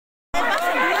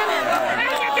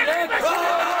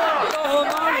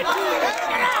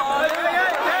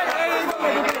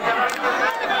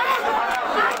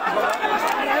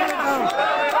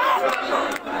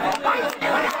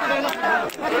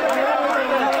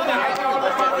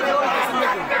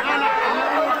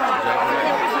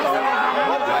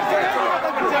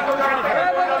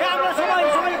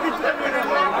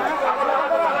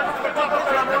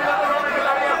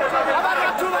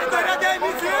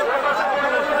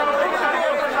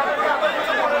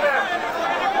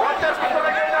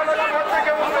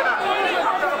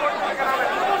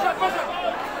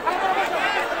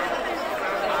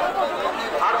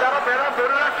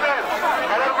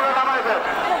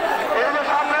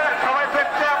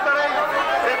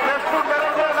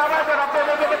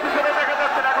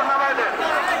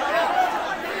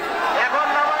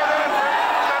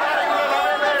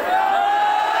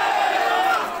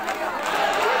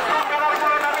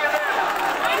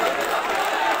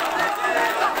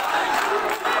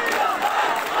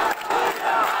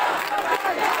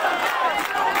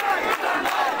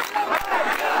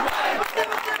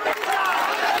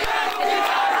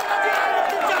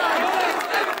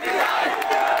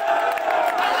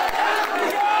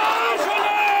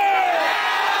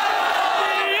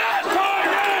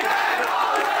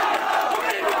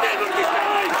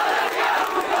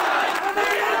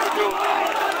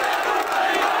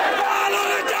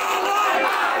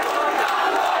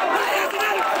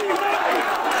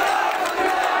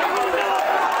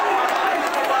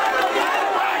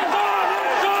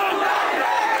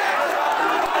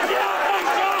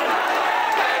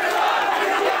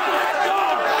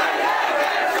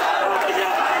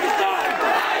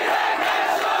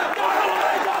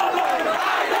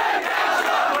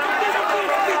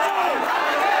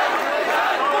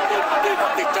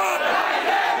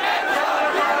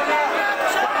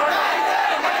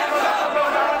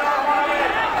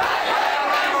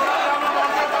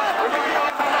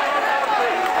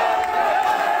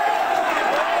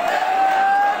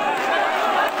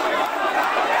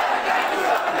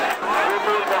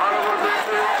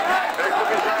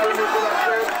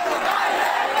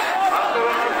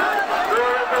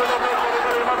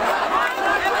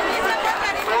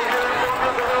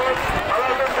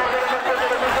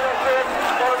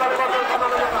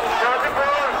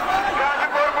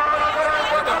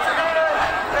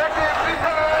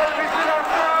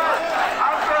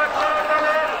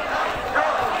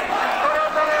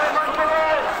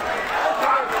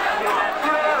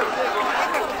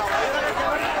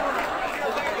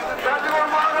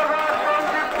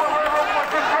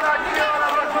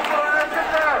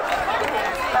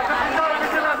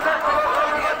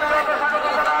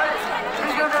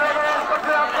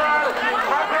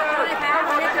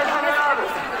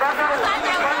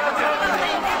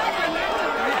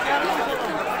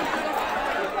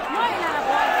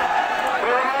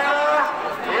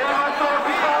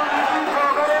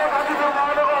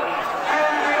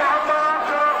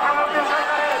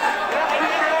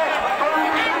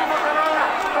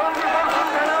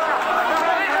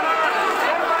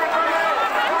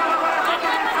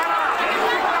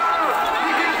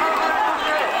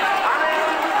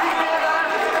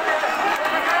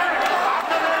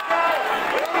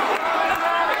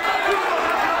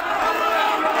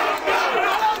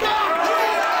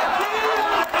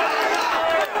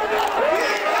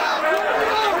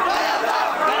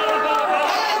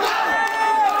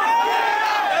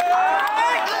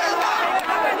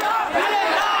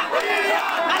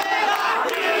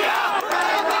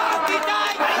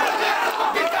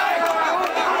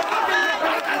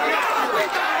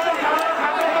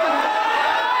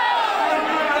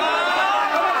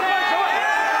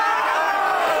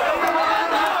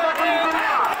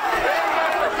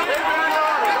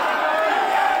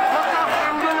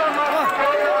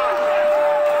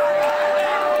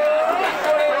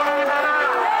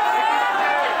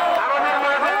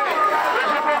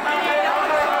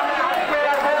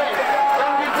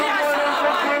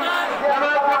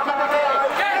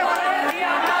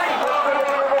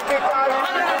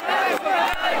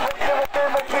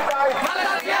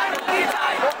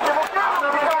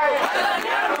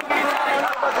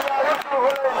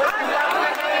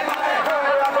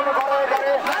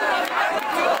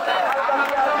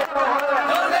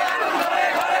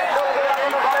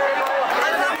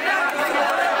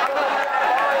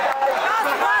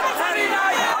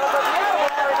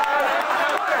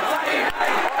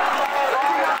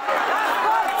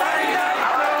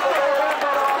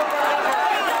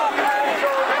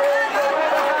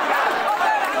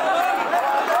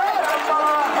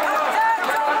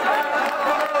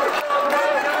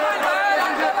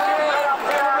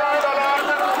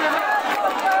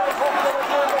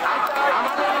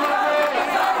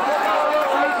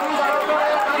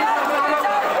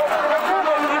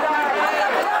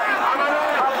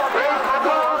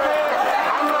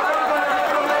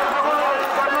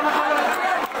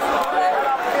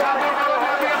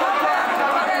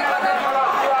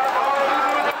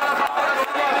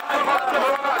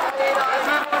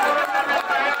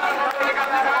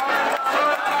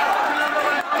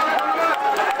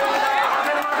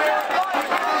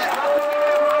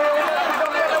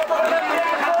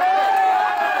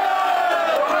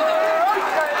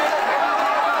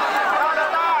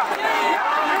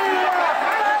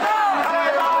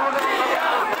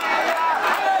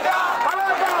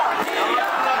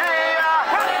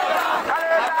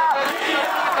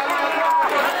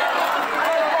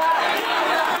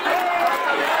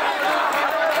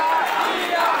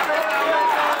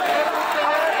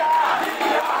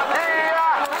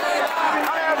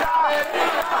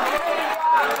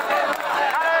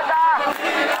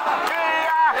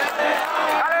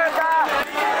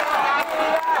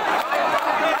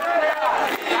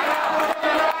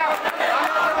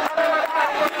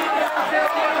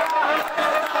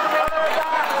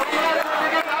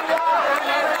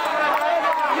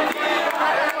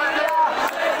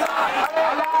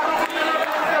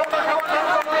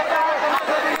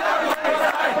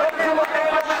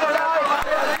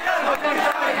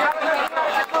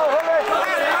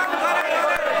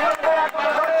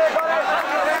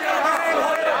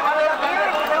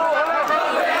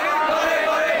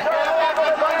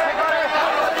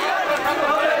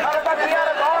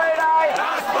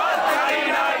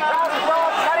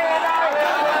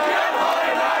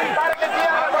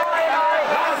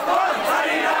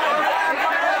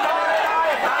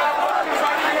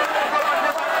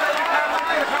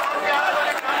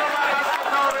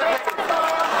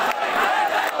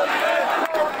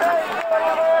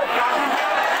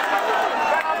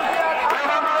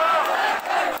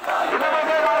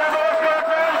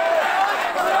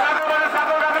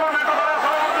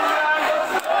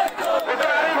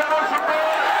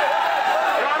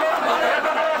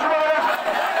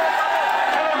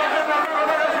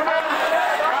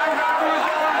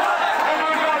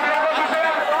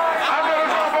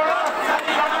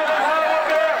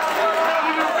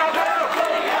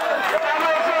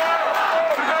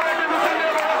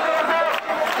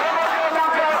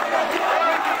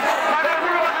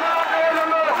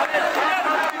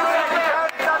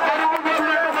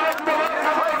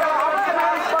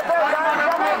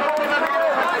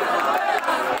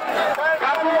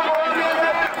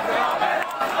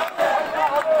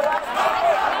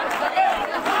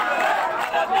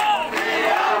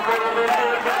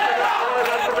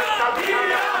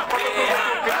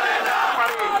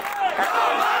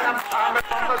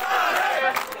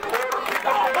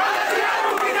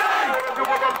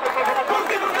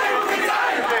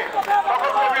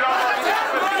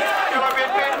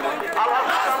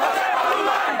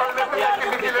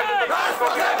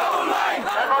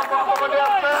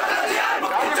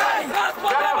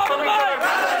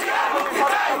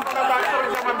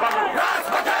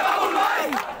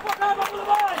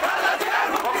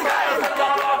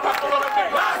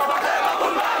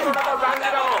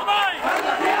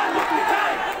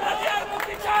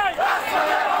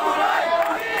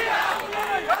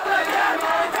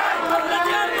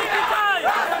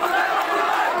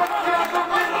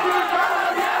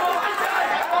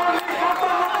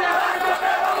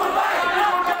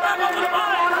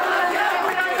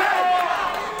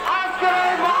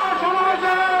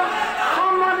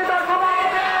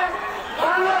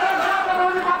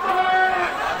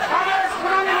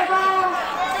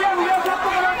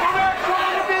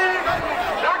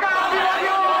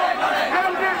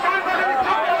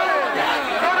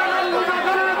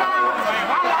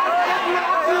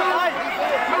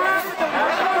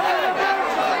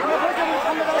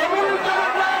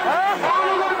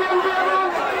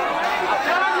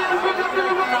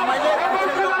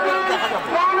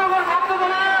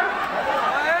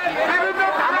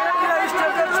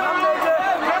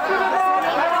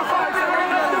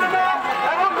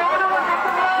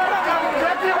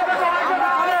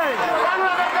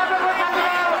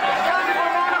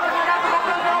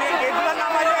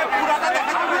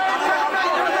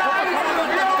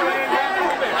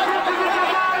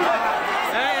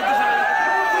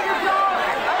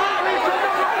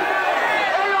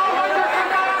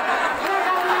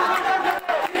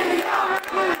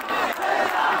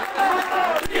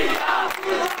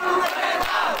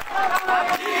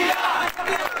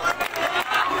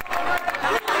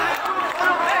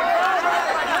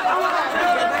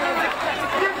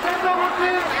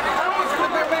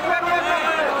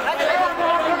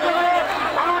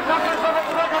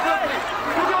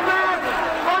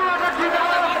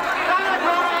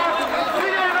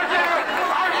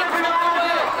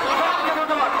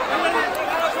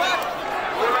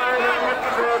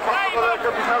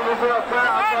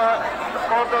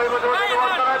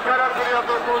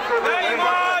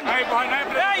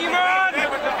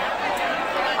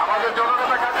আমাদের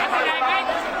জননেতা কাজী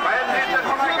ভাইয়ের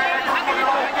নির্দেশনায়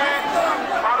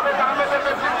পারবে আহমেদের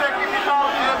নেতৃত্বে একটি বিশাল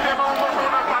বিএনপি এবং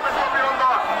মুসলমান সাবেক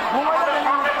অভিনন্দন আমাদের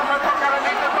সরকারের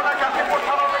নির্দেশনা গাজীপুর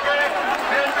থানা থেকে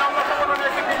বিএনপি অন্যতম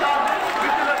একটি বিশাল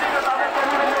মিছিলের দিকে তাদের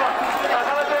অভিনন্দন।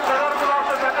 এখানে যে বেড়ারগুলো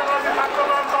আছে ভেতরবাদী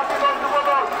ছাত্রদল জাতীয়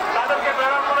যুবদল তাদেরকে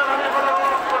বেড়ার করে আমি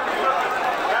অনুরোধ করছি।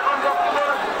 এখন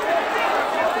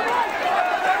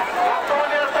বক্তব্য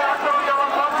নিয়ে এসে আক্রমণ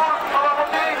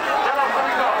সভাপতি জেলা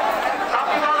সমিতি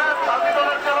জাতীয়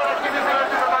দলের জেলার একটি মিছিল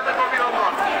এসেছে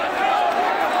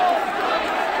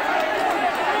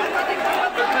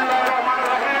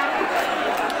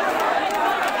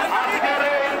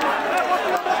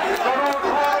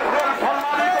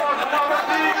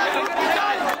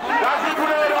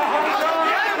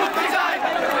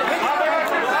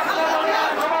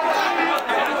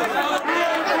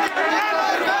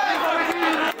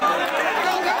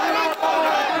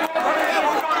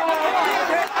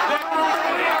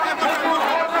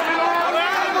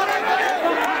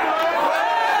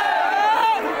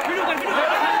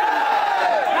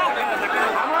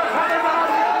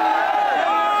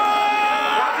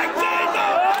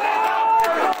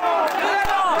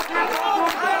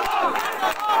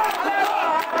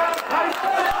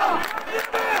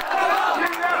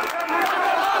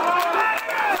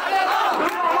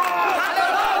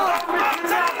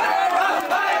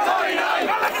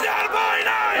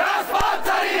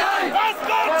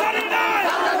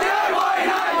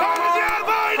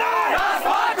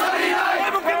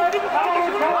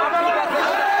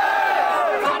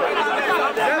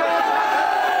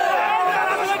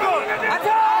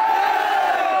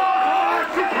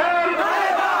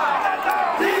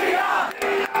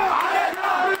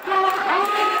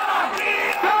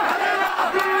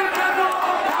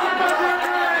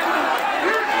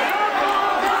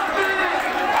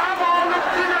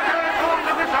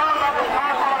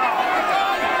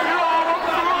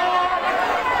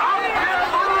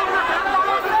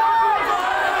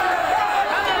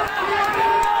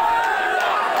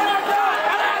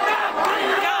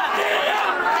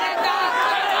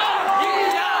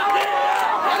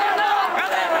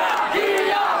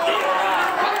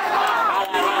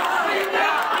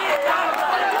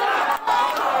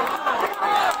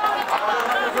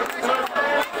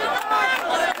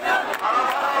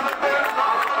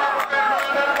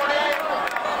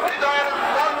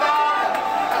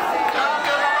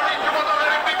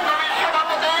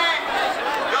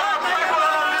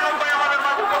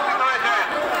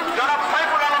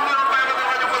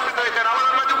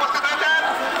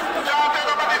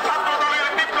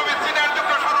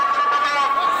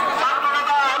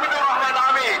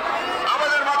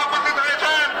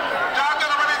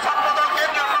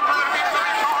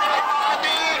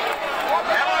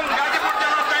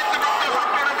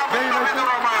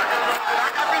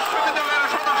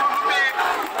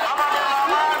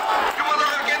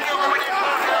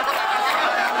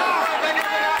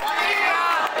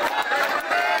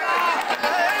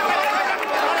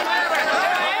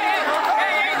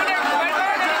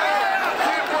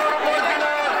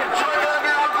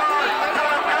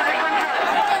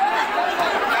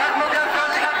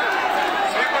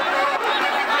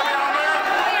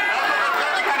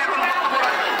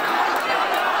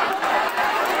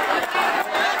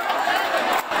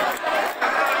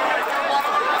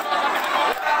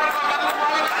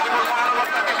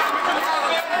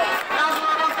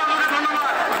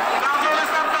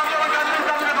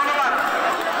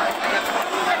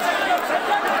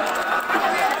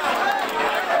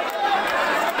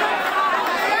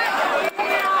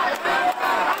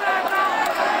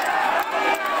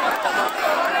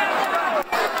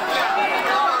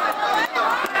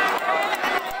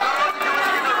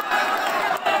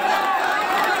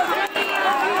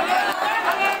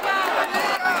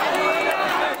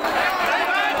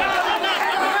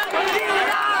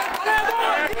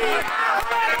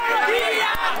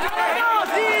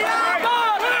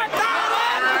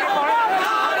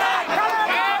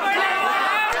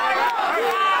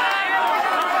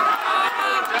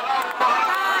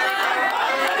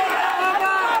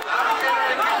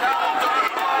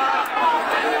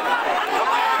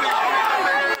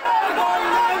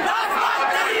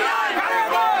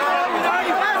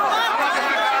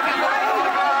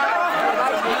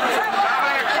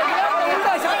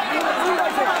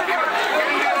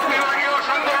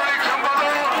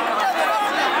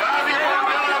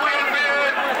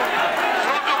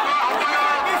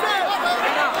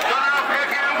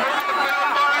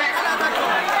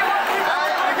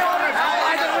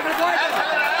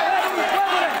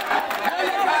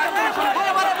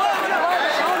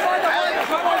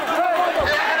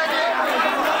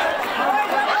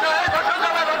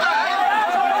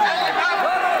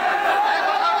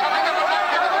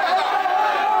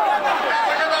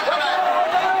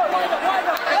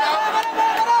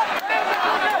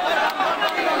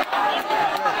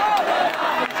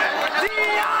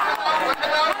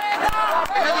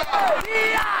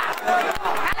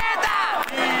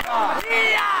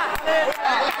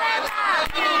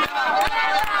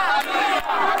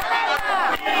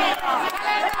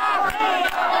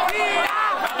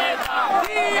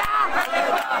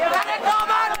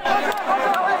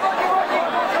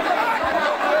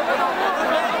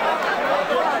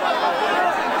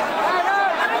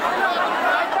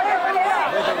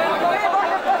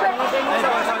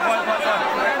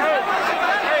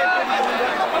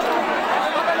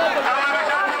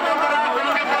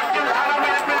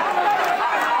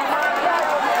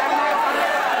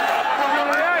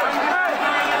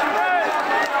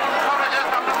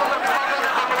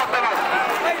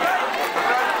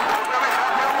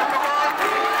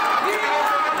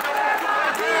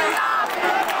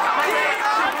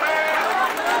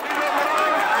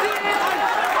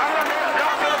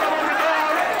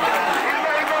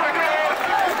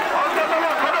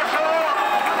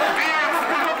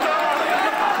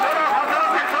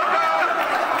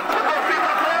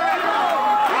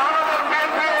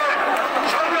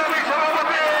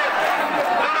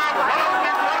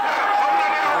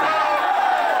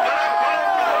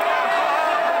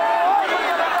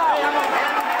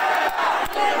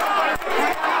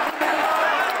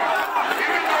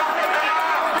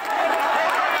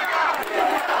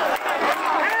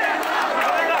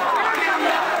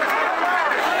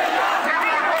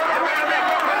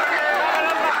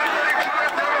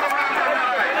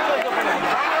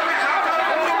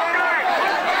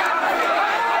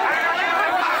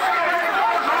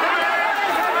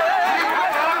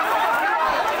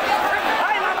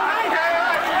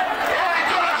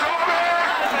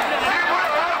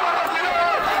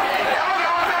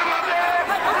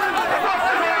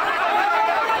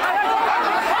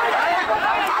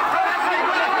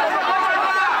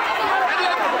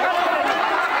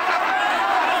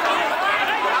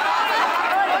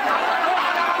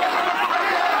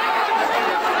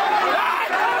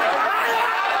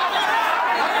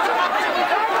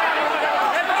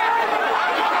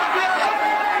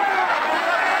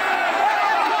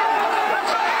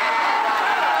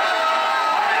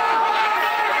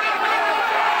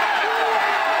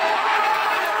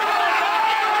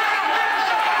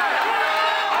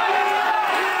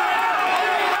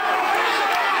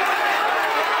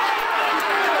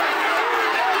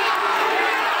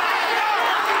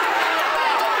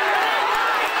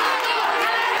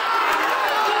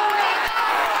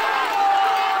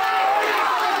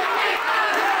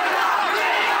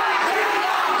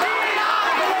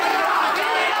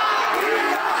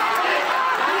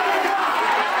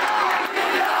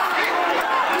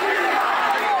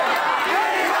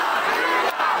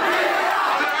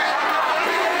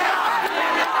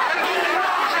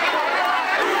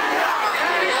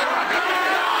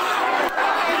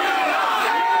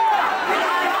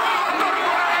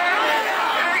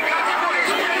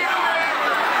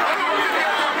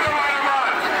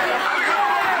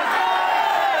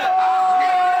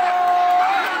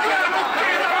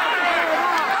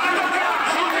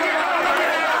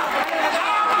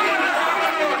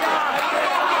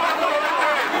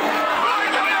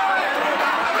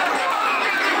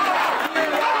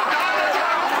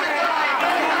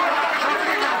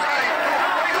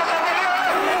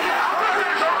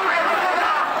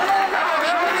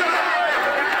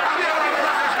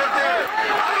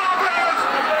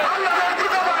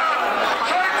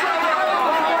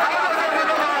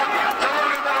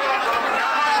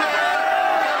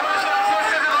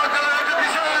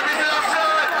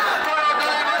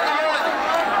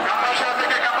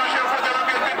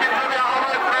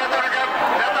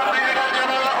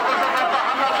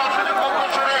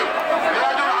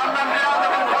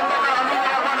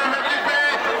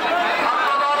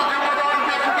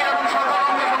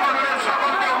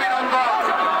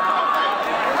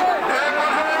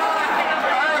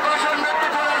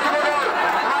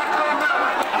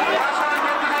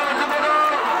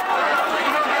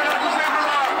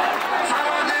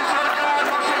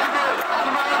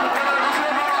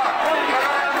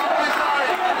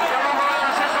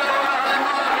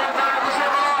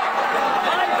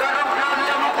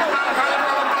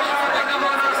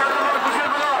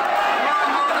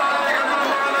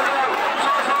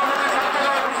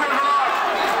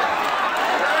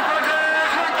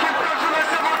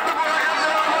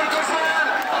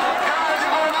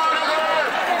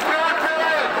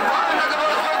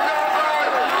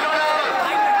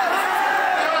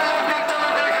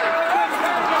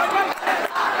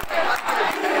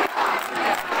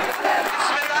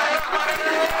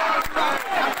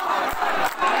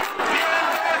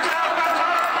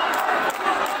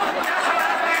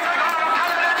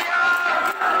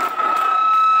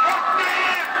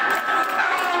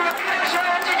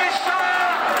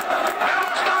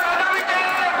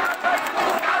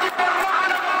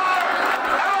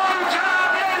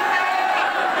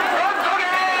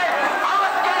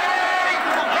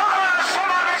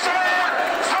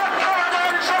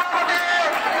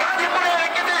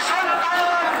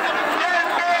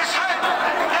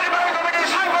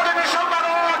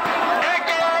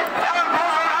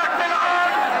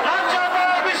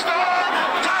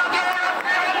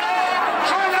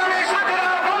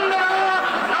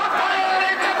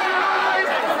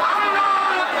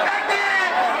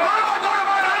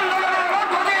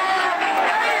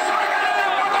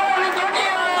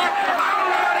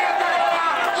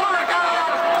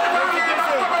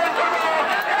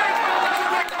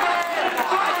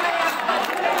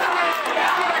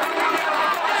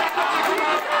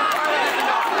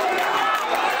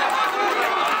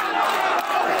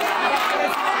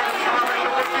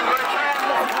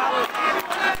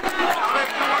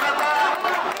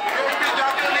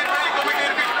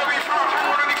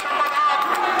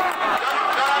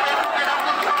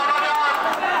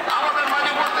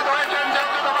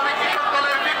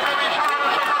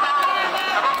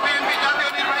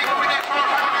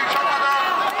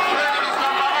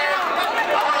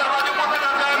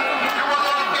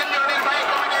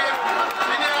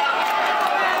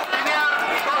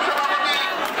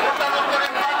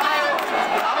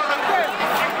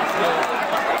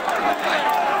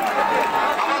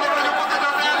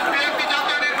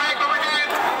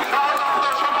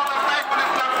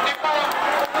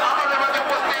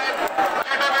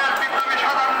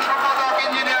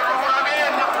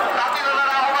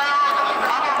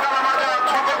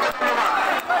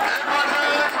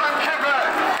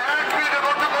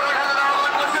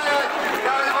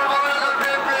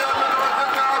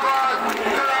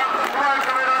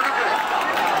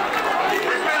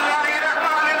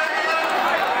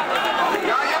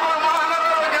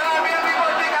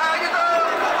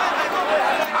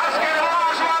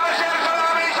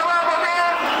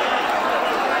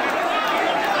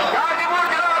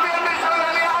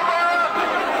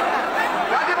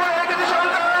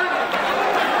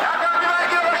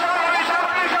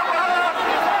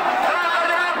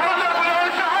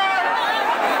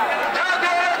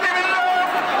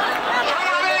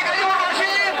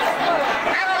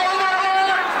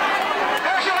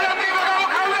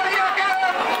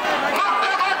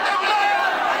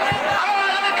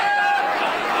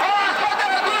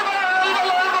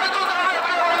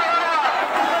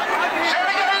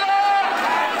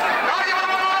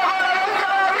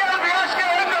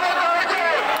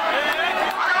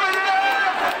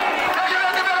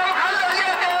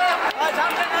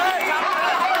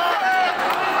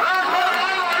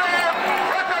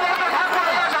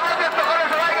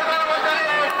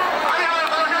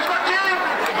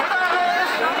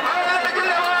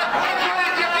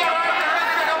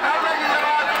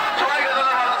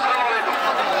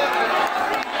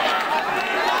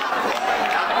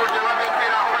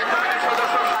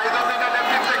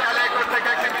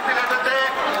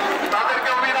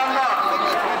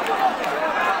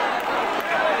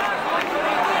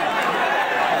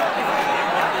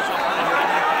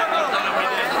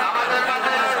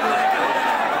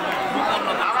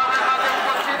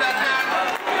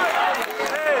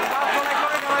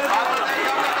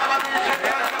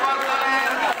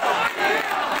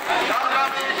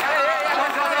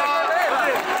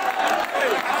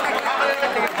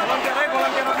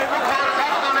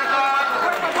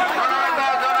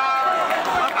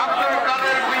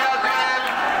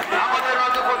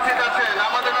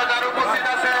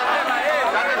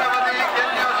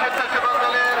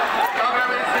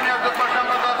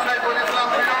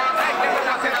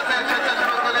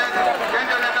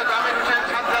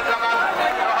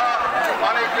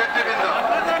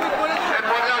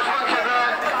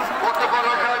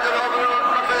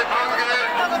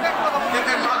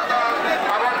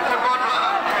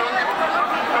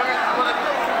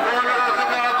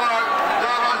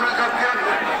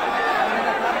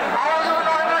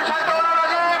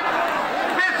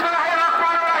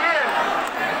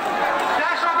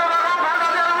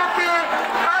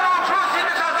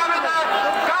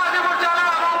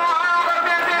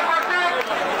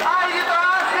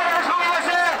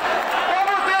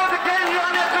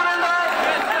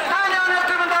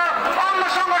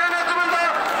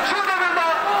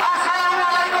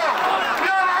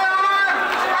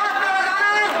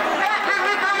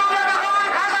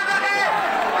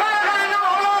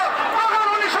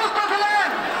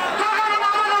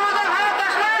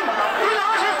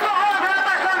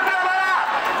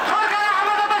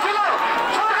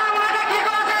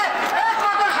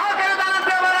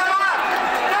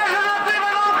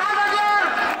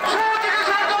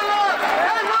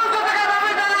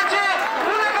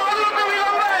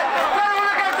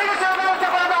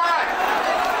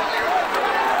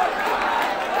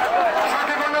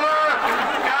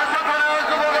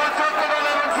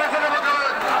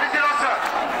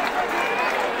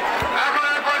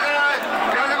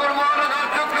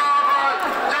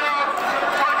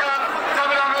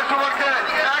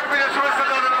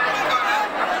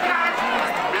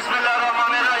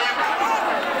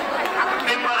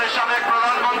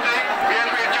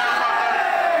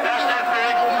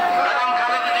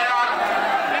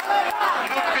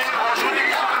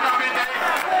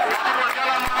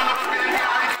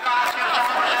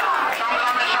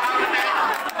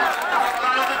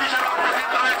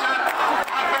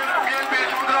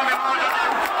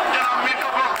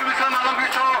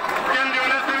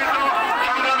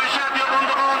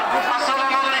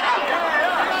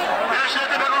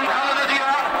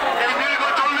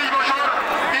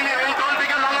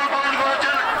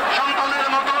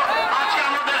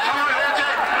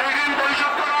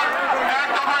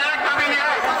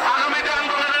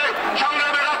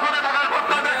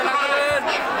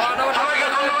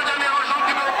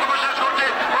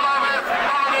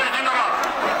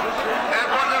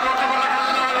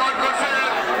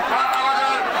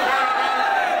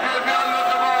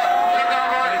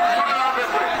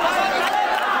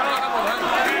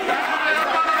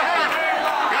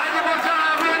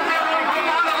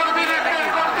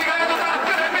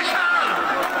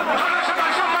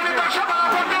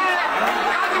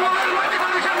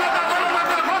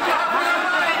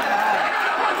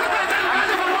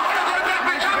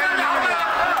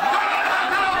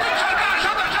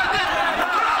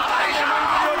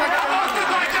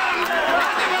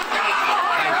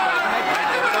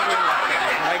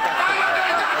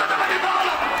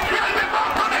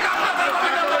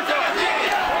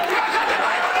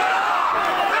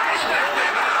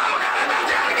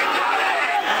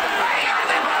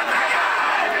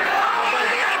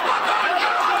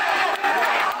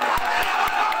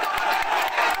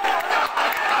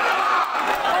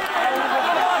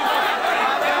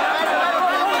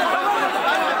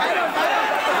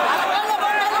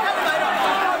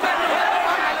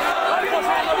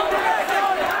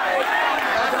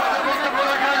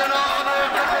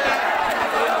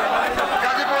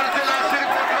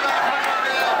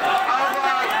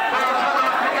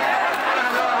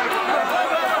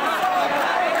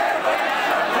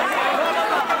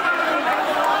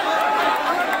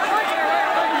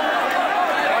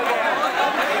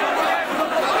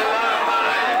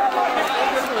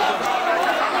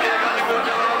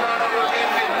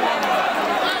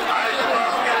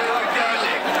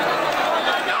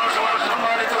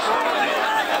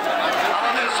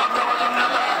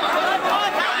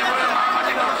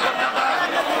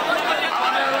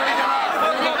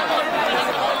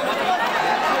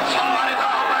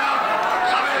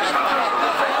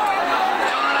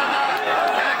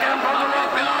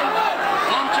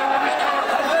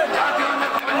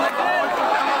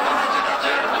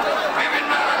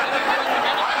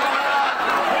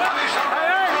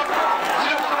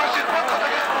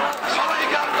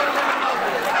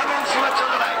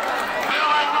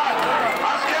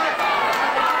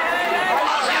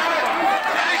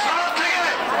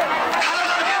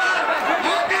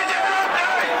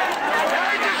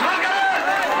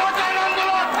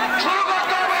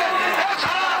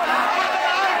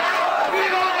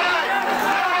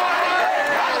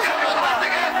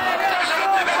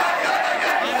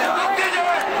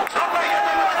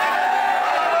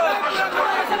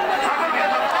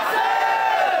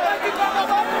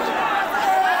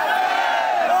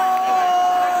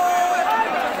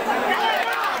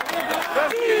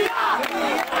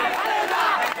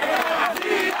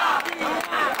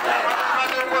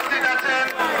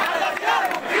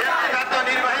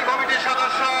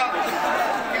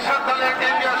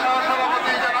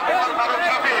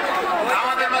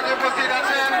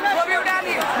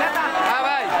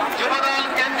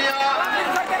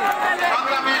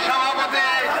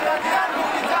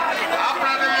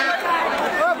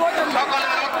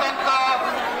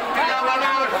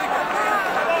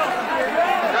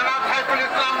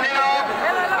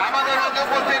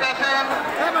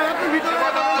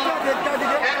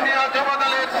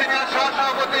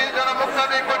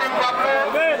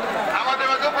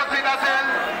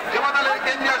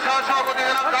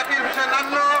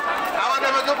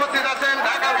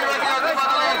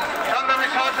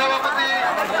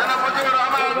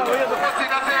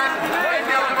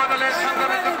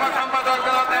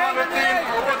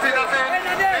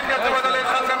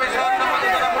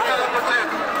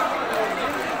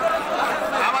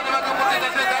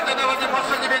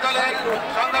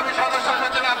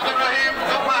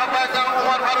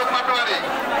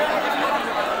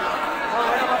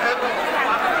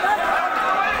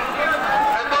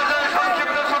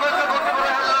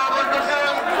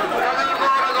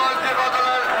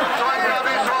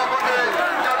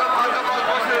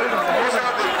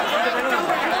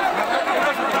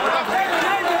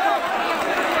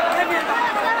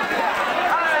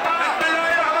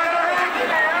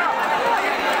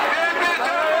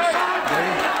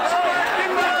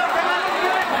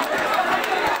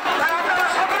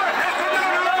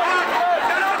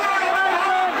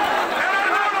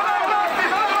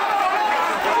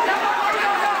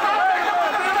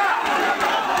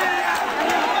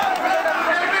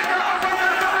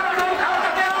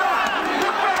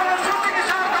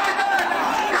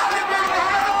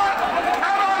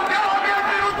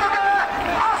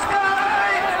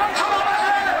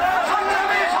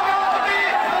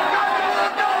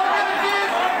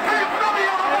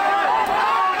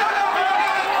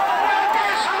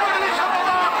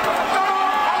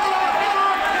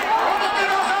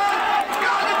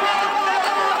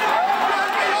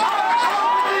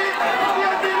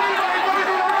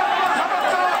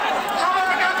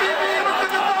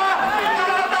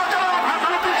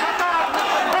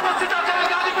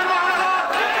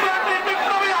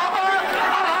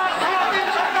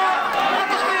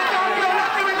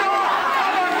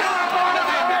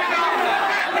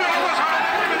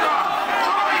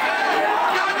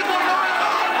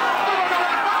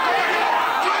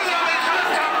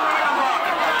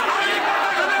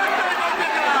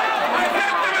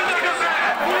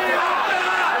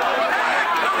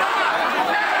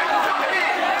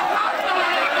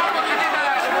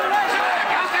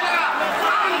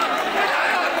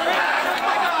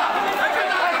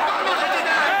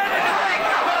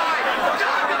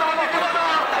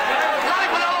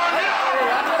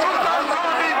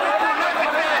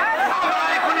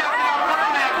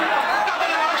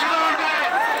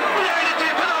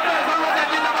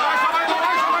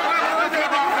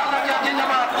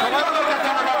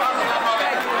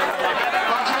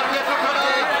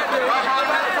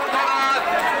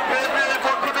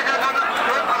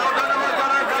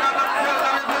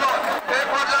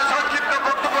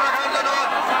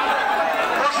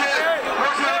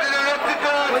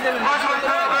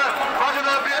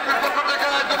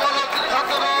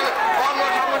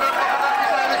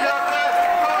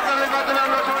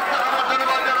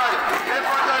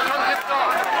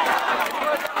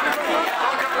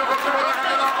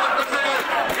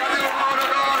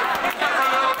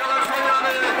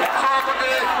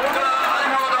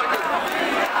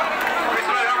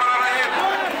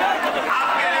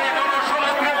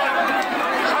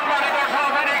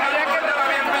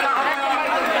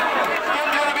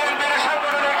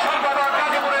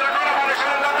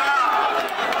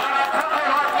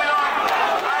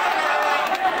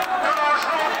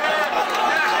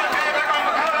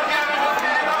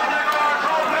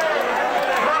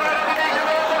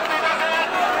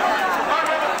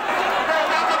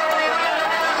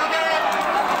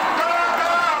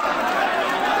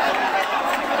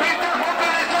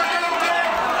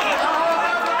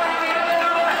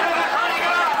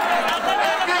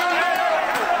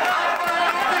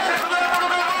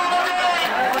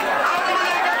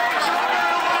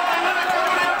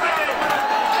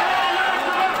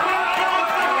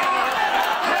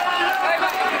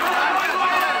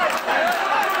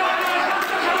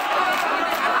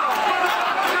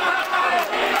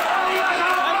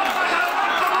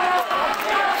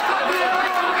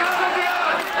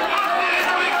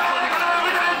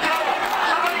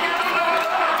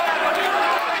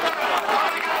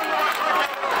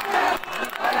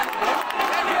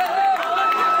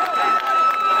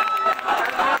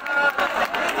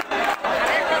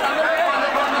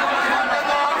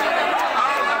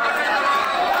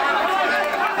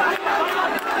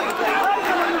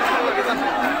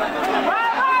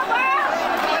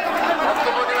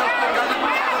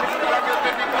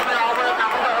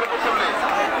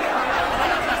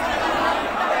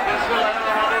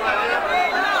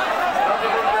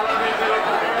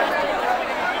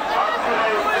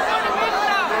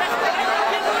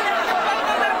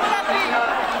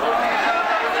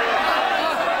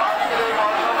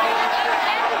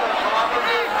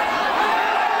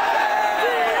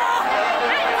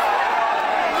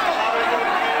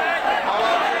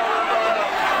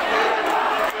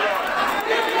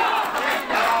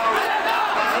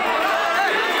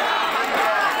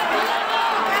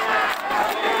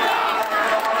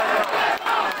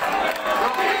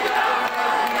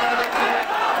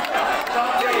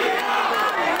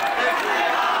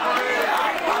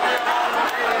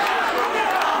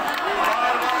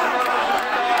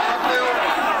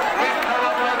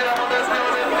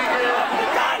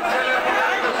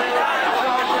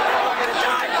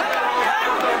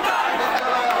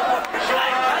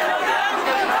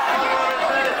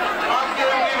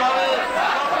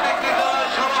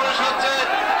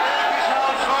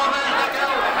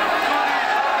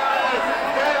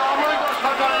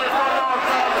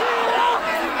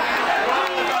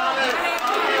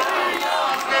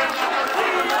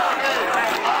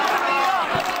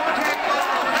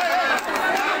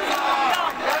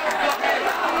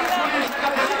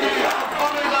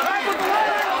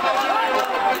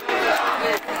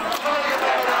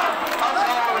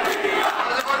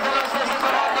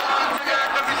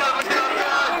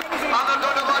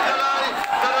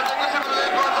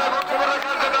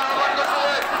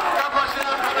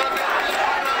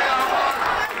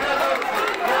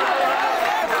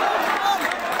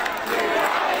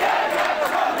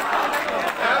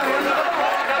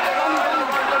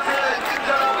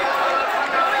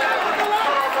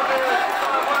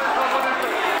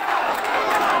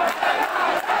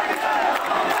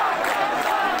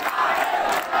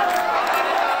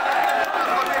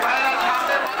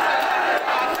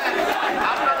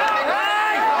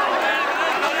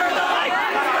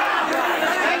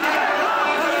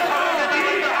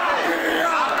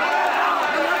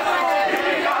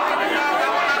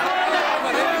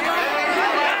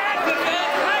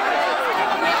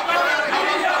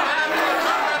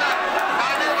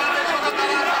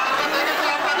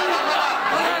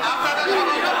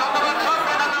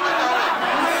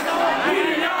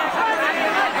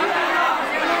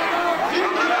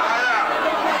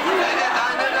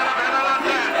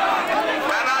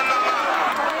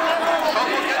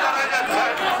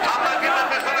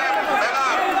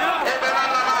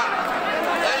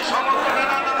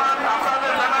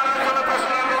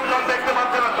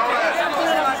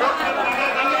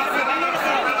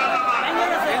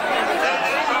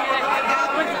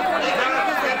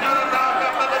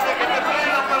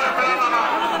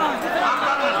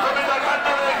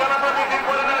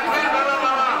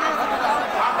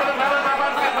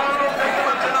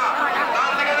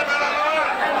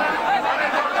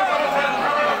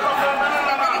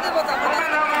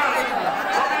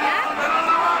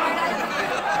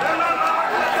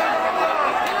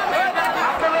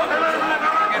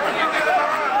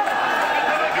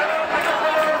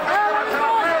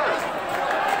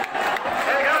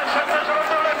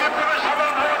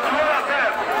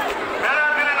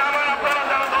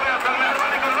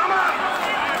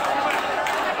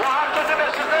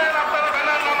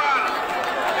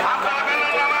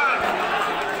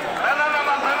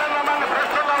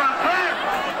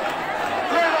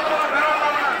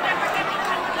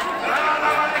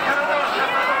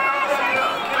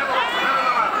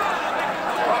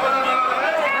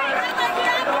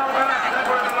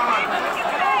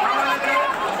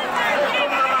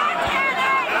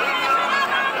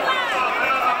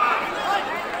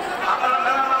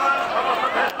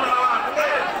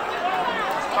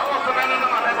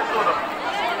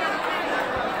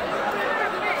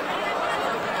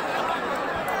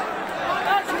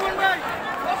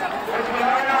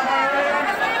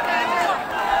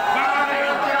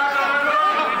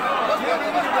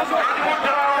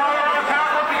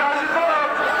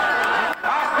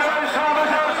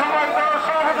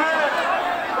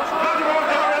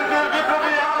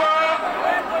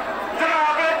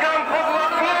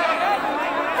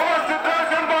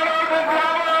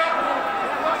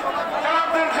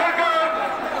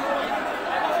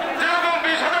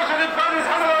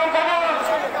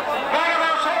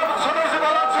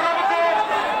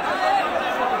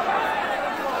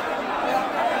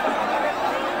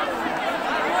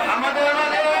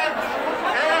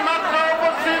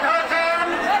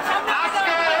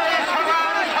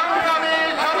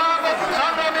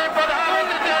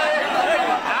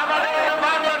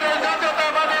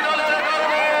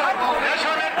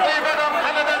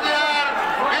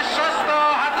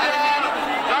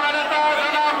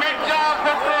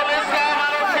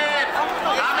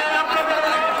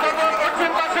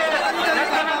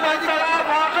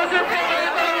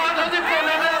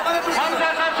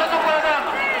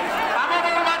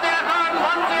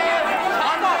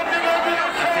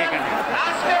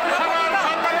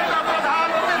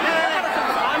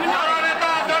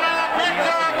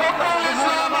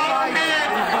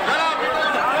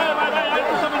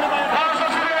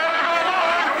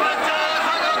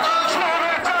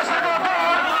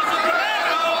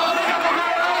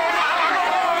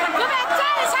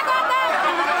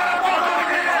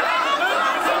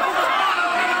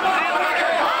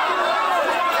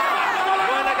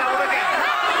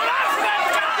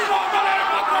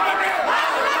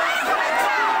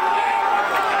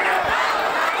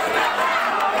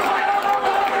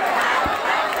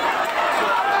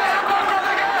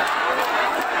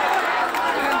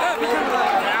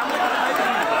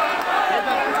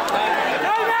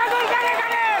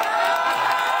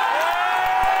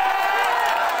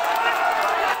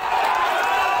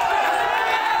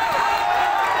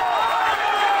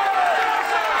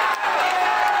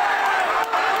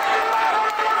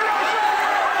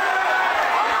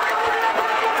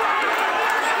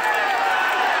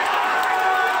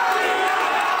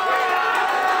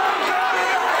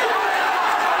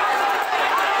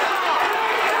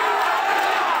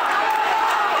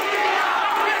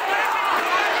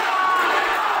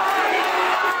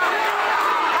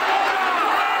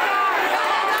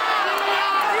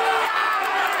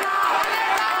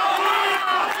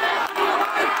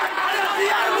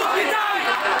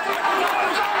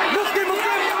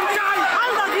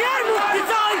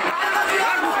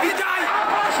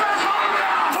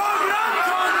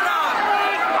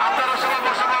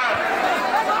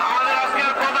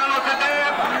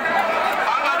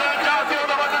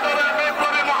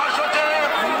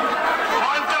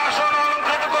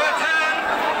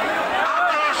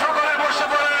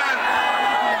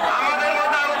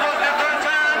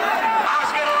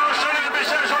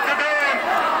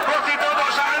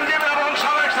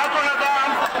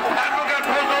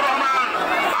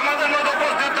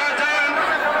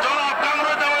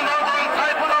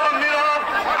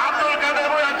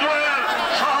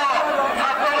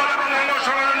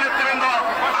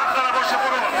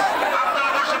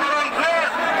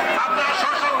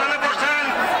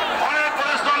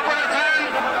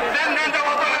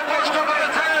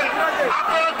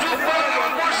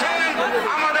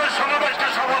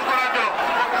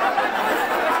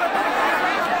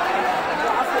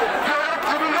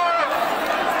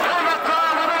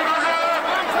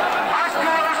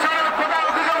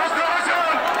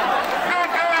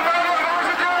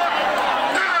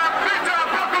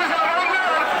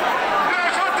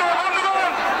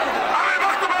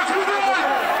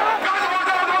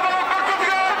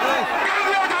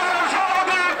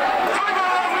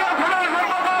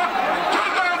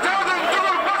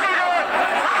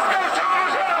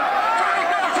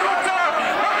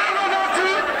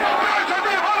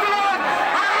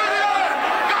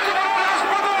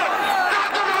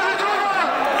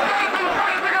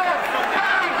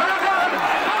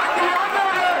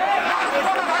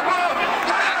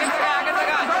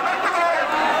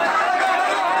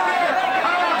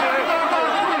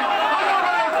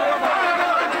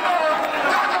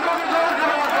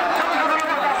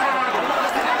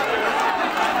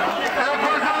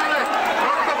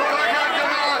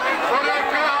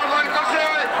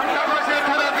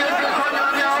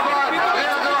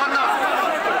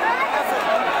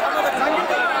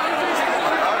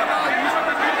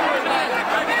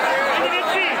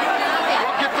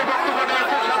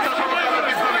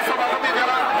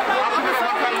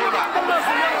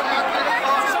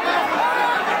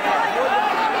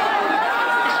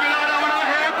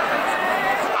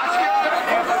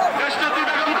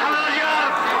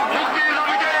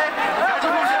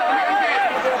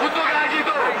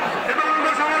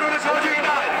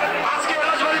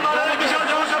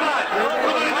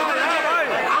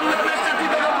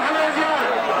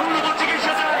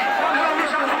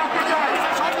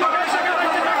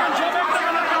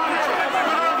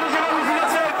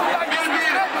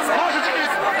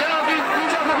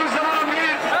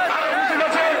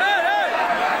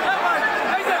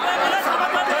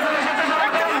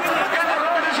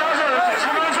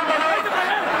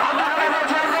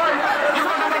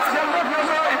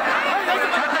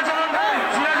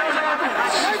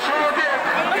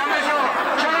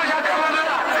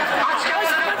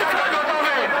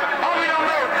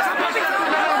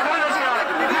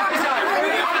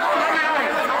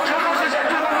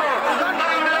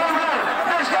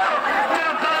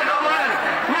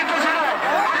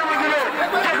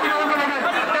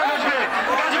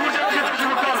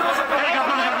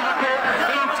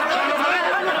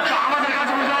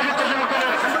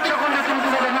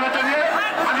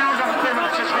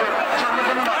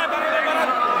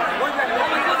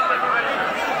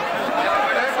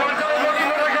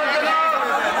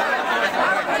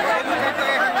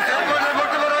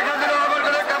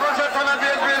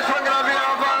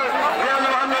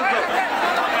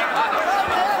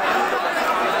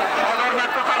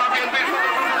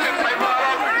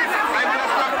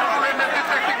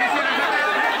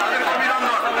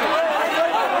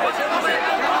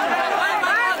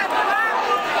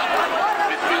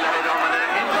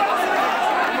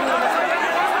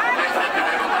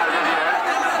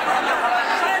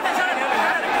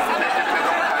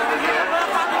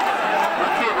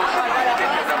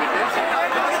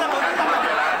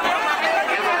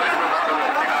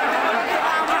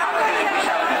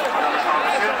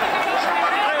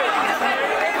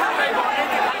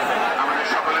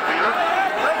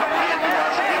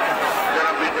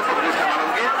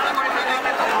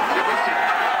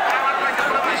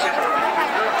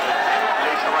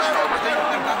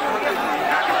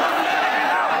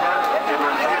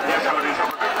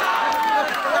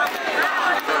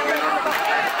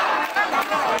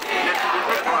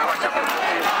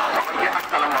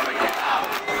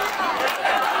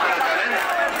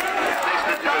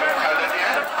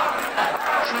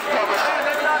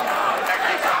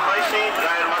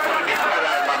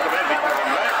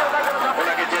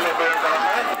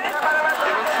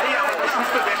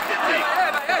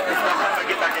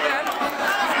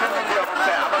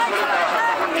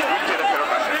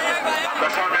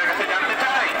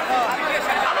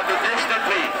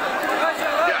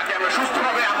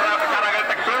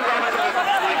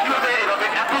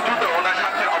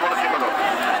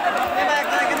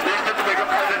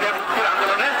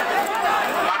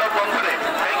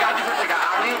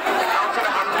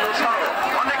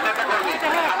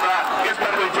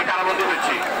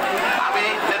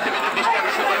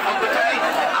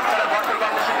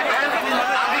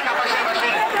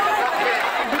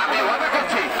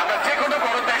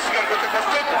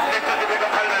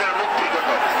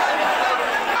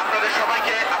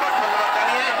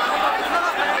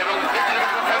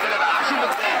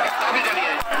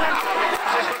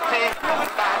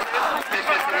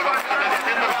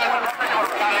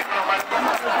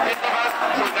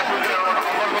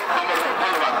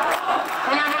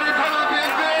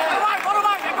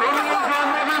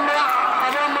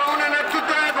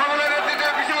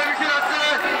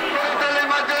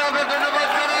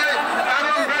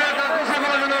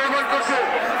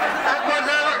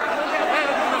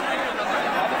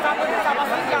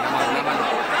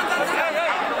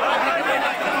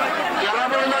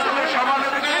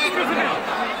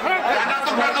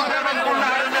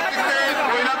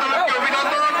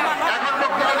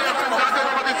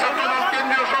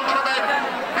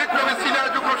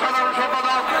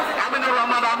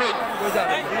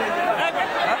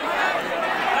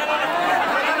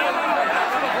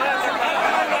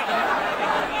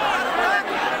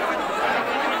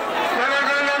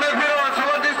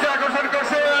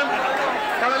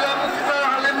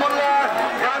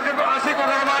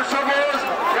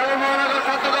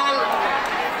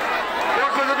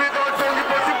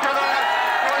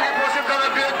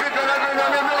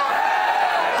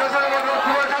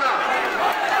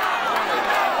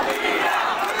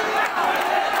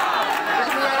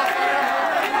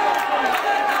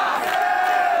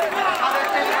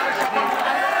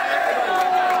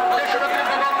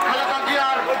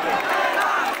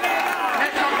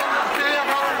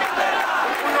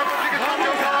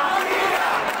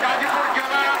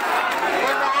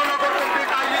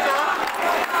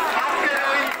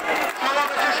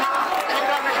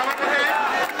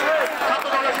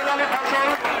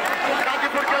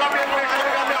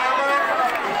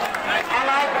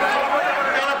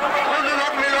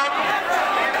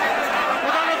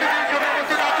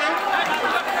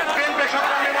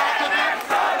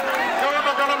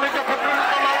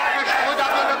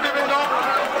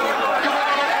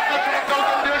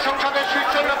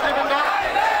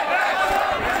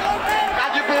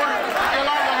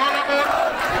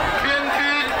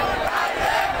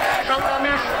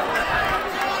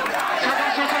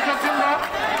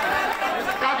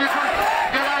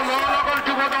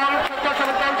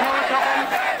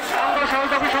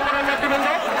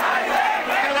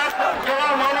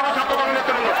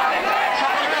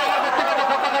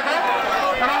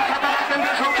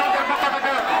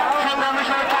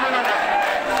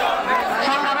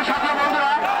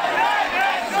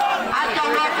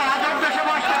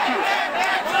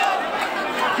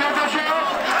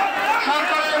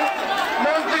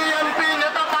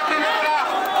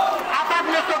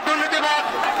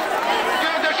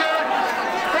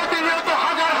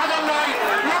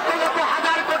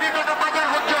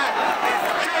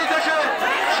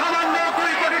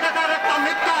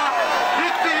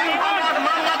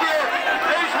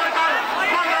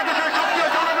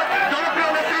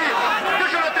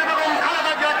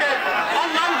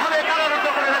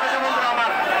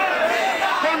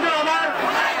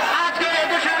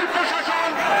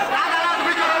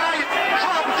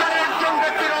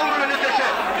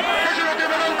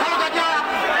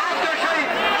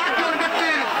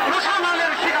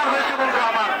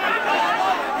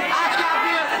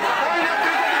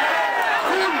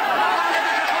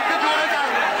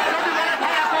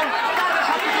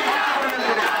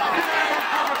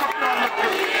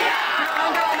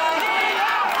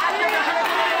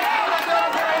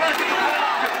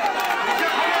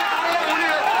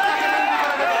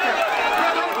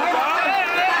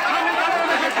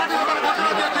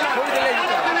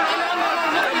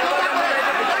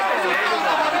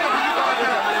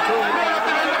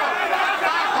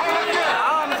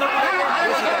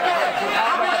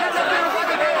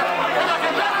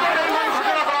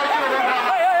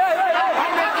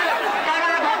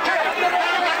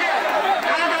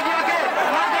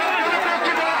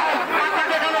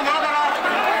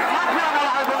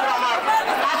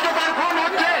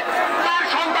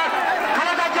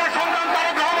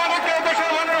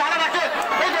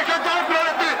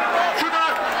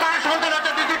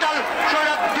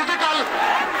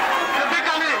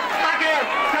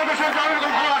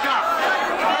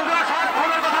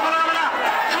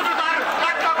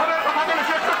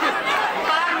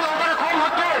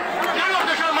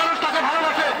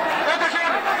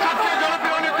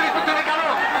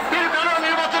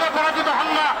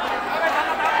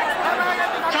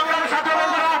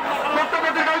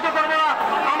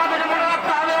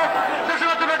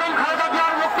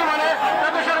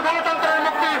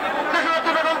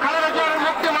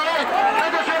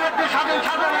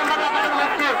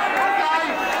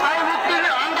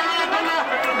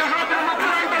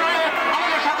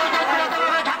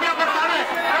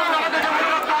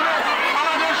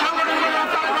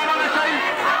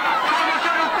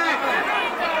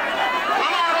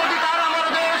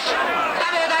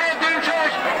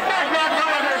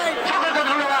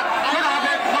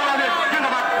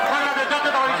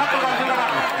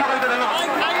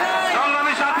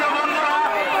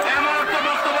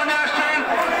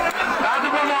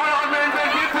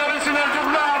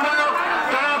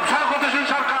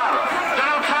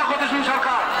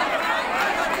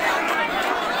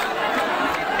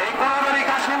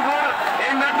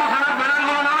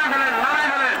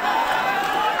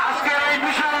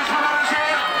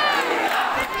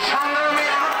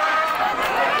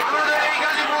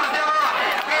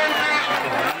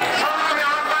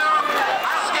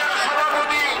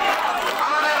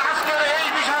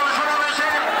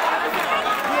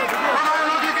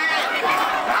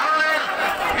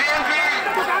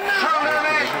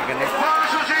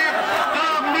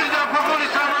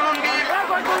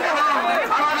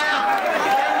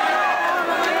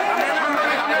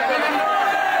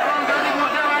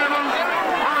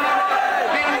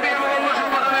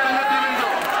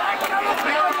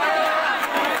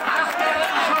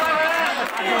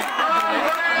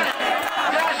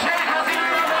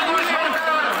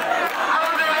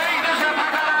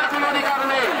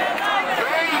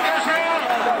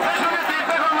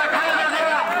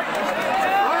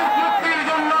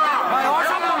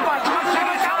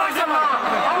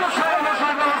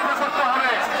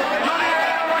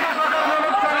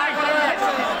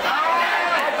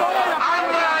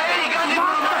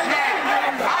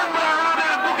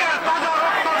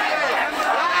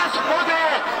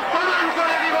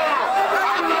করে দিব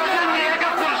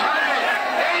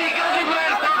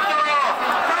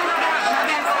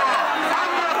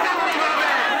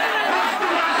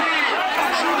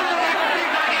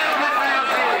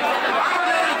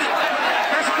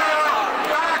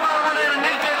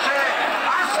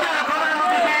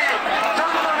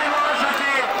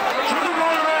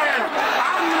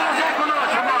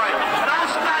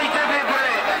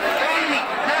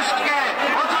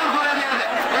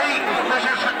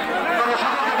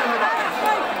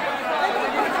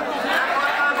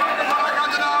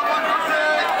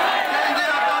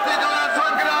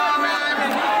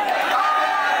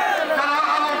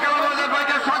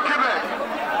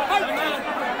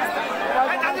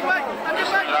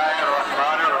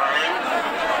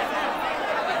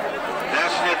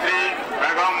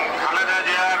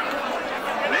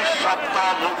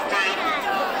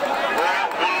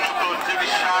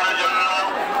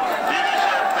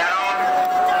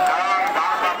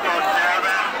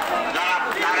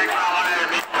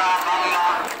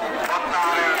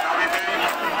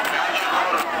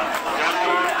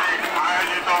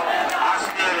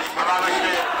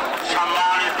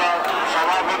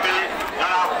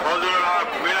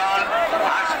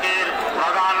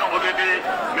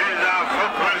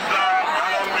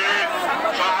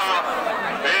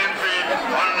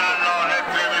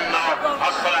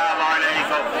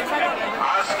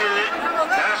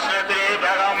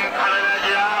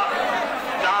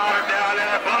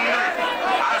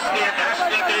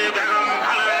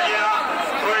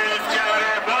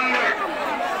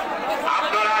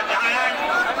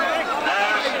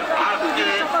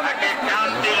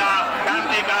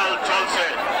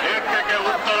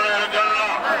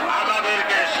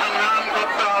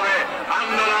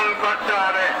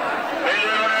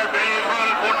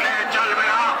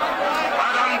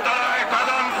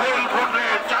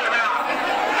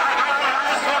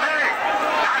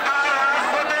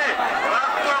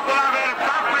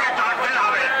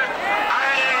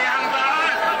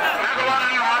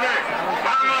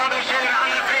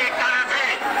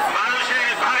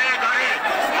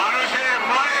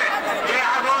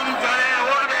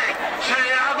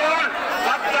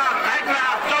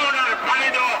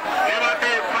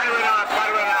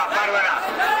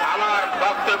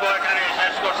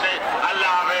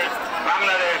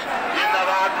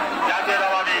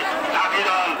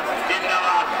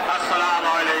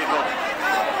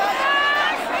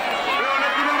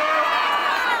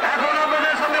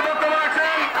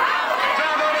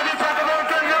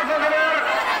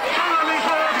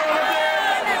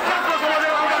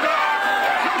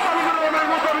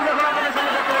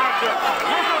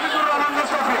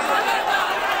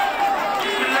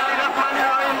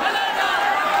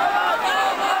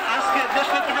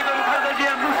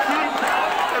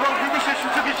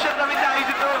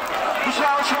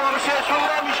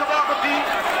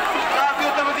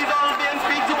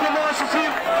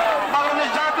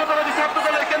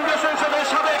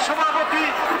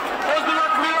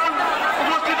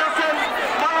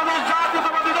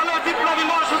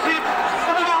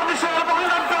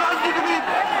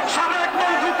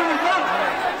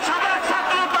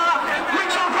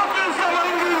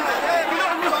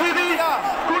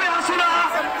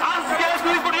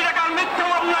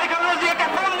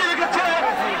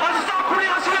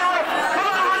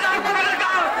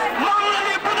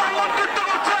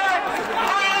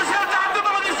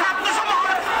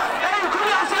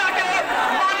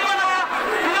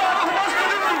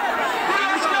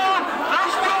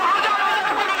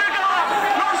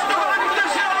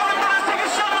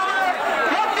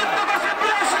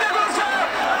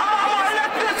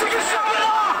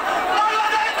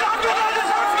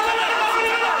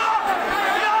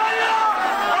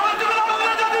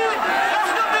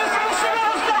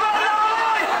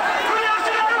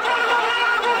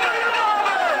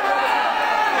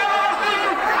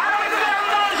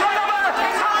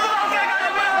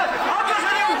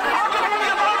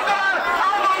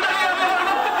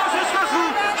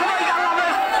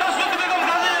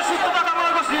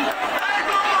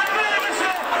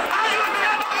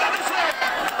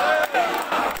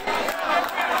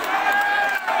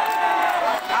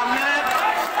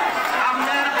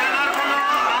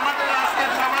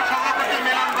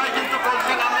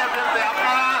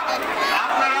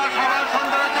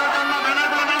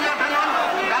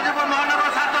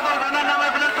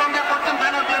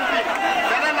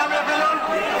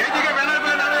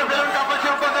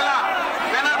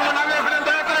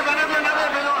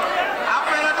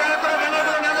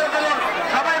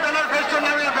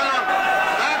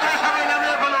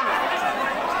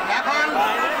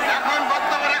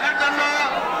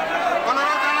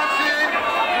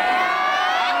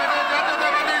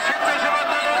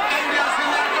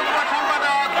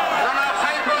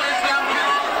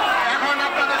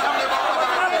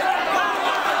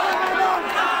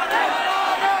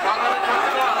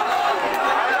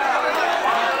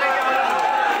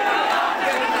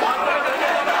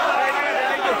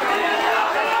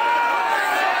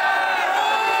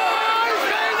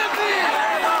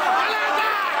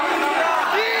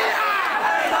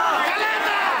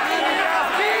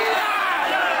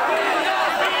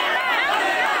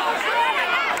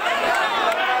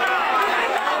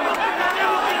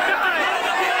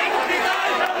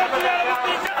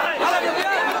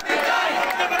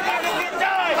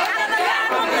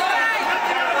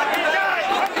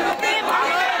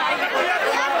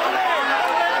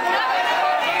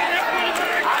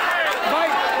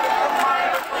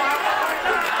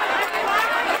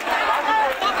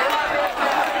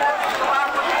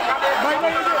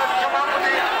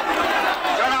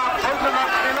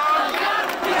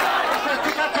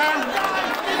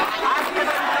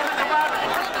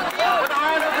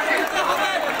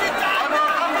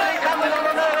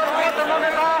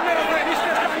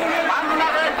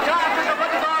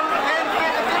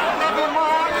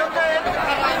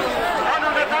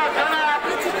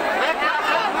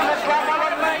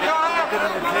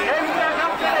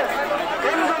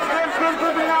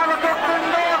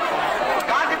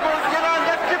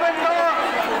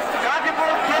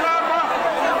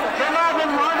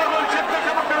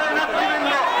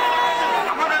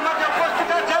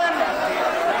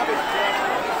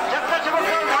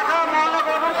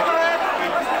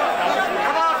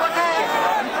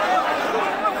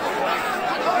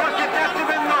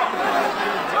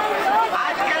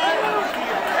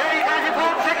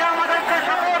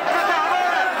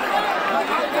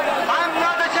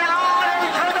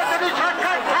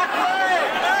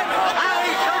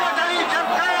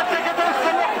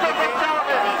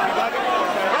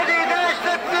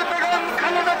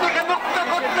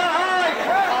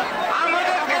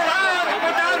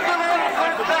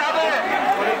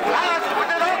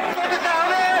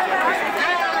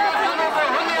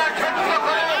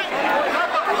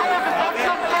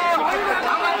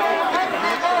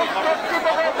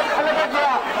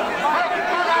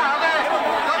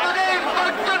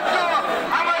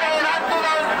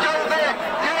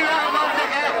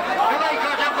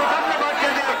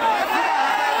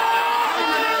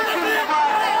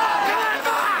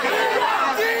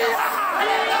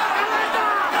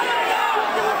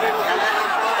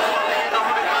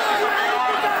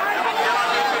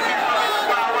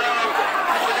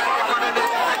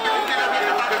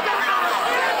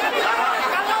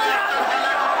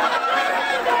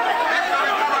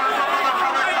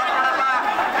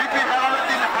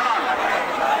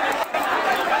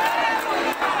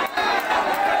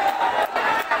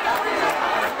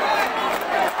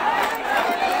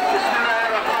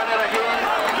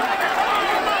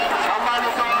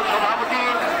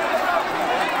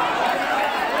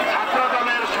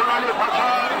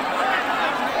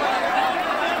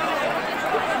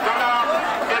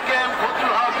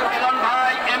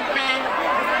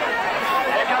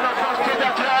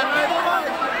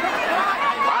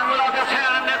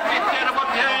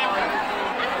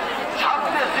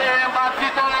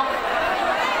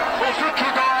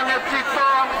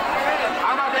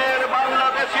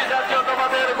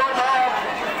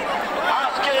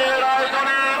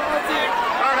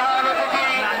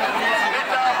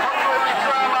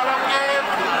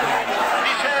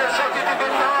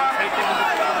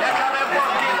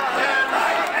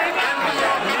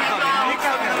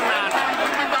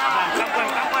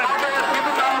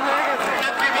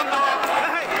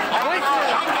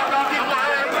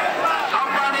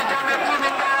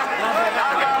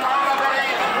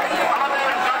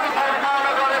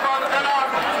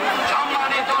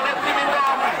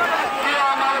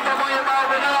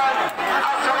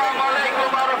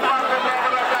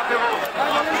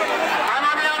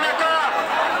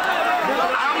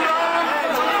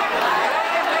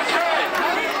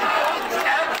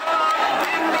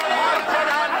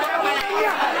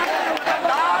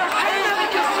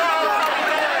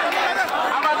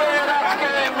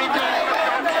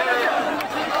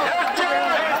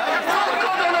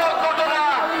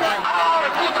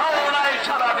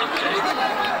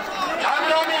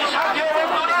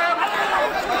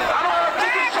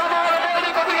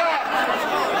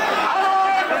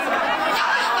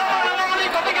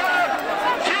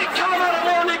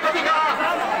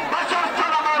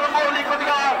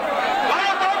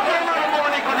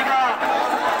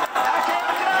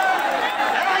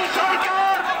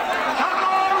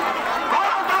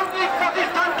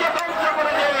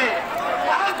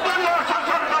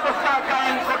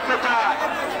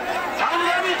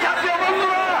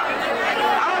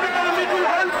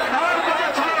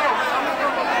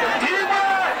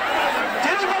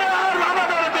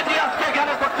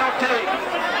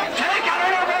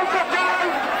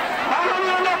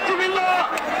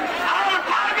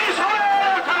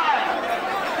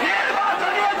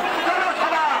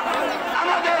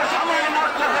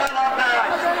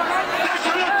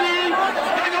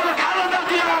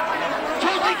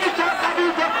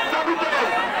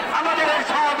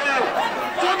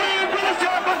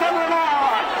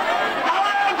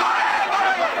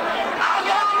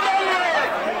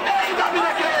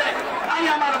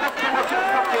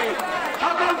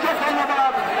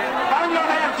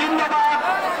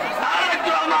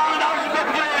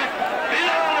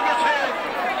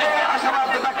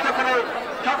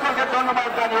ধন্যবাদ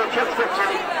জানিয়ে শেষ করছি।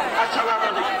 আসসালামু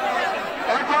আলাইকুম।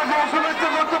 এরপর শুভেচ্ছা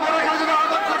বক্তব্য রেখে জন্য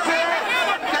আহ্বান করছে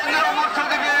কেন্দ্রীয়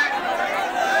মৎস্যজীবী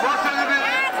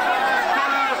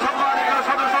সম্মানিত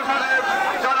সদস্য সাহেব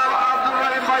জনাব আব্দুল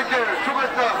রহিম ভাইকে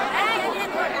শুভেচ্ছা।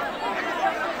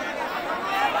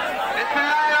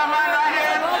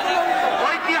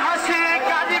 ঐতিহাসিক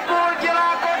গাজীপুর জেলা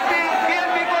কর্তৃক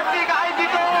বিএনপি কর্তৃক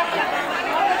আয়োজিত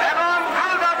এবং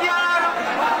খালেদা জিয়ার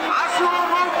আশু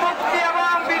রোগ মুক্তি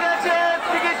এবং বিদেশে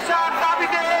চিকিৎসার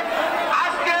দাবিতে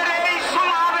আজকের এই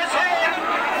সমাবেশের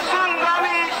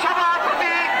সংগ্রামী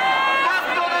সভাপতি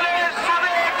ছাত্রদলের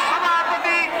সাবেক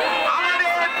সভাপতি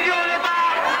আমাদের প্রিয় নেতা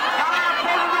যারা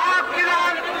পূর্ণ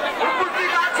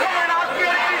উপস্থিত আছেন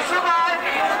আজকের এই সভায়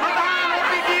প্রধান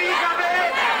অতিথি হিসাবে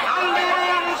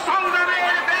আন্দোলন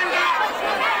সংগ্রামের ব্যাংকার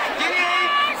যিনি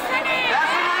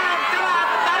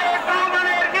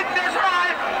রহমানের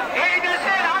নির্দেশনায় এই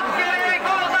দেশের আজকের এই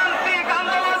গণতান্ত্রিক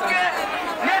আন্দোলনকে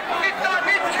নেতৃত্ব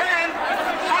দিচ্ছেন।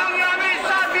 সংগ্রামী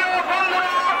সাথী ও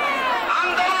বন্ধুরা,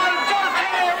 আন্দোলন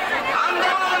চলছে,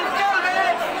 আন্দোলন চলবে।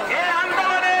 এই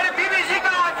আন্দোলনের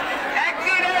বিভীষিকায়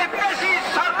একদিন এই ফ্যাসিস্ট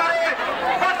সরকারের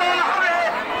পতন হবে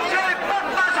সেই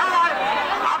প্রত্যাশায়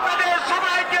আপনাদের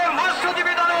সবাইকে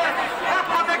মৎস্যজীবী দলের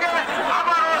পক্ষ থেকে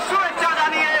আবারও শুভেচ্ছা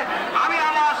জানিয়ে আমি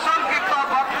আমার সংক্ষিপ্ত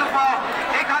বক্তব্য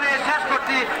এখানে শেষ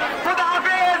করছি। খুদা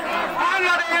হাফেজ,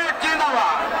 বাংলাদেশ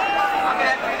জিন্দাবাদ।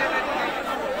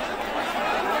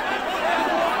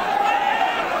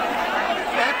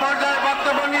 এই পর্যায়ে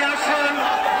বক্তব্য নিয়ে আসছেন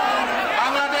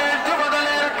বাংলাদেশ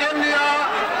যুবদলের কেন্দ্রীয়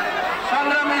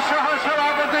সংগ্রামী সহ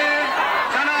সভাপতি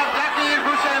জনাব জাকির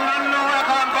হোসেন নান্নু।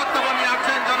 এখন বক্তব্য নিয়ে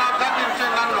আসছেন জনাব জাকির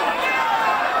হোসেন নান্নু,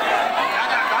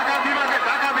 ঢাকা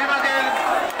বিভাগের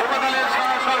যুবদলের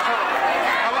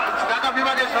ঢাকা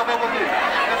বিভাগের সভাপতি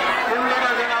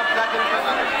কেন্দ্রীয় জনাব জাকির হোসেন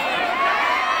নান্নু।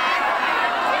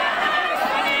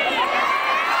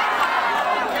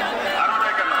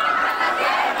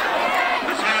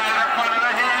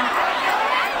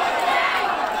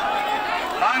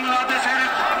 বাংলাদেশের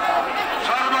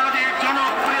সর্বাধিক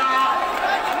জনপ্রিয়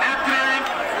নেত্রী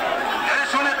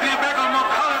দেশনেত্রী বেগম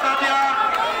খালেদা জিয়ার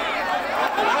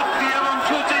মুক্তি এবং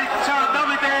সুচিকিৎসার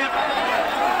দাবিতে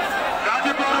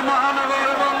গাজীপুর মহানগর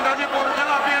এবং গাজীপুর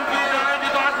জেলা বিএনপির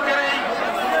আয়োজিত আজকের এই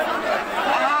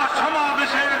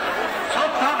মহাসমাবেশের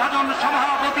শ্রদ্ধাভাজন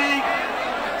সভাপতি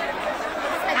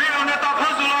প্রিয় নেতা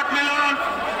ফজলুল হক মিলন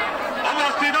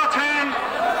উপস্থিত আছেন।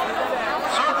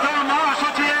 শ্রদ্ধা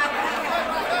মহাসচিব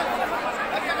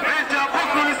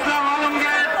ইসলাম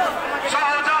আলমগের সহ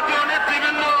জাতীয়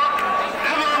নেতৃবৃন্দ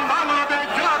এবং বাংলাদেশ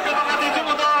জাতীয়তাবাদী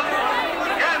যুবদল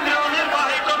কেন্দ্রীয়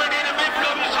নির্বাহী কমিটির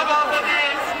বিপ্লবী সভাপতি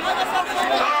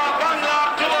বাংলার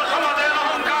যুব সমাজের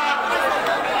অহংকার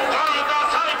জনতা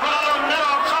সাইফুল আলম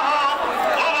নীরব সহ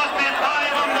উপস্থিত ভাই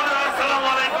বন্ধুরা, আসসালামু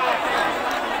আলাইকুম।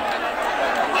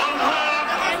 বন্ধুরা,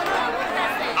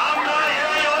 আমরা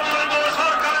এই অবৈধ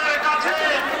সরকারের কাছে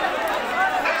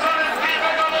দেশনেত্রী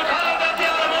বেগম খালেদা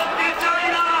জিয়ার মুক্তি চাই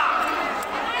না।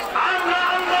 আমরা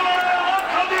আন্দোলনের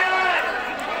মধ্য দিয়ে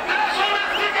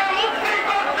দেশনেত্রীকে মুক্তি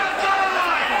করতে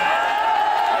চাই।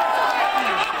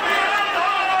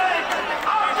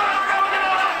 আপনারা কেমন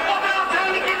রাজপথে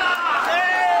আছেন কিনা?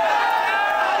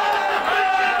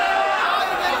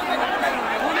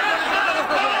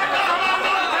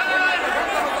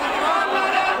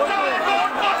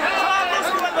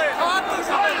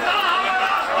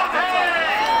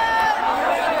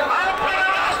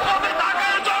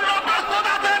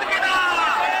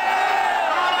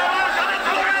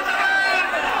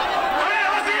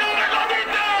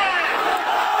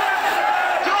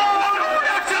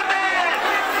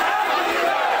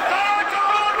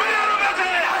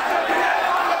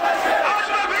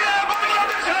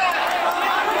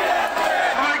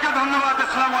 সবাইকে ধন্যবাদ।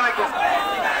 আসসালামু আলাইকুম।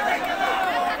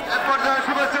 এক পর্যায়ে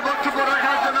শুভেচ্ছা বক্তব্য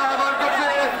রাখার জন্য আহ্বান করছি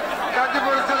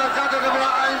গাজীপুর জেলা জাতীয়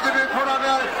আইনজীবী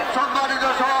ফোরামের সম্মানিত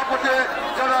সভাপতি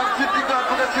জনাব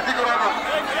সিদ্দিকুর রহমান।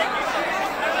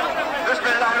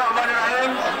 বিসমিল্লাহির রহমানির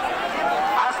রহিম।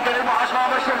 আজকের এই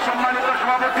মহাসমাবেশের সম্মানিত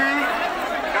সভাপতি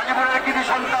গাজীপুরের কৃতি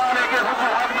সন্তান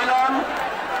ফজলুল হক মিলন,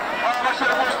 সমাবেশে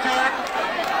উপস্থিত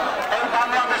এই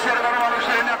বাংলাদেশের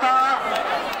গণমানুষের নেতা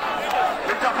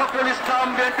মির্জা ফখরুল ইসলাম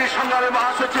বিএনপি সংগ্রামী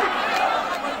মহাসচিব,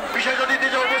 বিশেষ অতিথি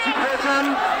যে উপস্থিত হয়েছেন,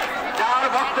 যার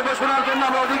বক্তব্য শোনার জন্য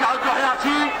আমরা অধিক আগ্রহে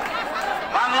আছি।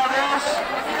 বাংলাদেশ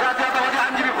জাতীয়তাবাদী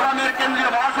আইনজীবী ফোরামের কেন্দ্রীয়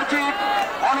মহাসচিব,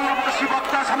 অনুপস্থিত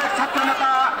বক্তা সাবেক ছাত্র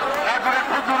নেতা অ্যাডভোকেট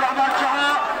ফজলুর রহমান সহ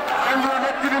কেন্দ্রীয়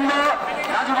নেতৃবৃন্দ,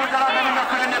 গাজীপুর জেলা বিভিন্ন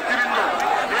স্তরের নেতৃবৃন্দ,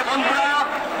 এই বন্ধুরা,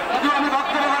 যদি আমি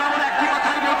বক্তব্য বরাবর একটি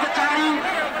কথাই বলতে চাই,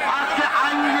 আজকে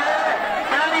আইন নিয়ে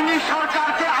বেআইনি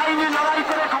সরকারকে আইনি লড়াই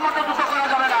করে ক্ষমতাচ্যুত করা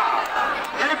যাবে না।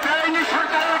 এই বেআইনি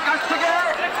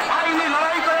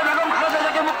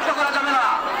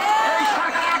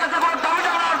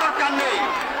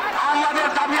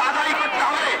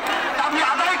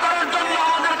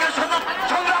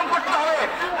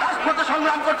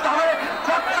সংগ্রাম করতে হবে,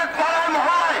 প্রত্যেক পাড়ায়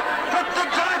মহলায় প্রত্যেক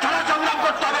জনে থানায় সংগ্রাম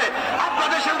করতে হবে।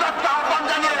 আপনাদের সুদত্ত আহ্বান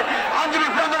জানিয়ে আইনজীবী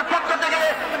ফ্রেন্ডের পক্ষ থেকে,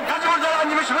 গাজীপুর জেলা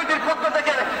আইনজীবী সমিতির পক্ষ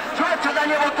থেকে শুভেচ্ছা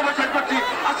জানিয়ে বক্তব্য শেষ করছি।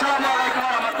 আসসালামু আলাইকুম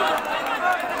ওয়া রাহমাতুল্লাহ।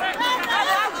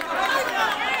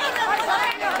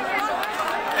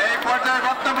 এই পর্যায়ে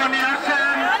বক্তব্য নিয়ে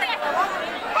আসছেন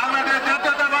বাংলাদেশ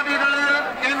জাতীয়তাবাদী দলের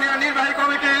কেন্দ্রীয় নির্বাহী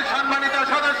কমিটির সম্মানিত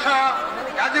সদস্য,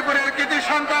 গাজীপুরের কৃতি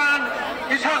সন্তান,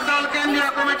 কৃষক দল কেন্দ্রীয়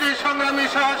কমিটির সংগ্রামী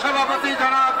সহ সভাপতি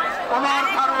জনাব ওমর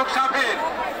ফারুক সাফির।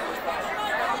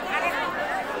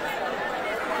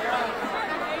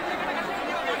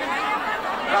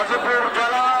 গাজীপুর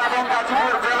জেলা এবং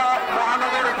গাজীপুর জেলা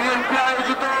মহানগর বিএনপি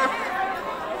আয়োজিত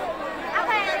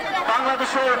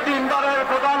বাংলাদেশের 3 বারের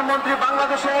প্রধানমন্ত্রী,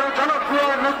 বাংলাদেশের জনপ্রিয়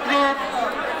নেত্রী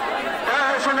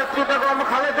নেত্রী বেগম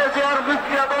খালেদা জিয়ার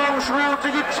মুক্তি এবং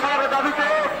সুচিকিৎসার দাবিতে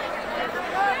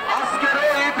আজকের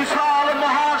এই বিশাল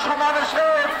মহাসমাবেশে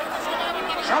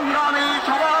সংগ্রামী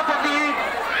সভাপতি,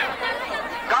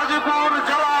 গাজীপুর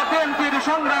জেলা বিএনপির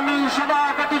সংগ্রামী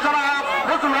সভাপতি জনাব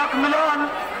ফজলুল হক মিলন,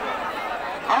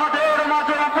 আমাদের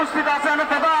মাঝে উপস্থিত আছেন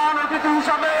প্রধান অতিথি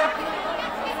হিসাবে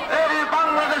এই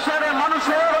বাংলাদেশের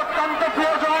মানুষের অত্যন্ত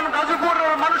প্রিয়জন,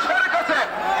 গাজীপুরের মানুষের কাছে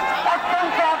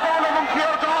অত্যন্ত আপন এবং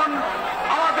প্রিয়জন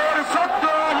আমাদের সদ্য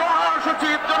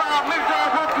মহাসচিব জনাব মির্জা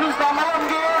ফখরুল ইসলাম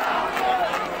আলমগীর।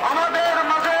 আমাদের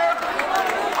মাঝে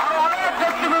আরো অনেক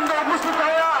ব্যক্তিবৃন্দ উপস্থিত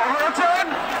হয়েছেন।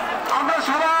 আমরা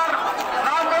সবার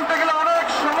নাম বলতে গেলে অনেক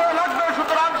সময় লাগবে,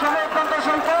 সুতরাং সময় অত্যন্ত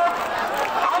সংখ্যক।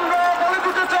 আমরা বলে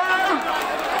দিতে চাই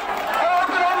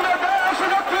অবিলম্বে দেশ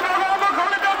নেত্রী বেগম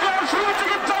খালেদা জিয়ার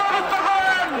সুচিকিৎসা ব্যবস্থা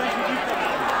করেন।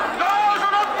 দেশ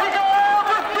নেত্রীকে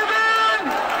মুক্তি দিন।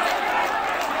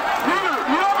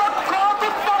 নিরপেক্ষ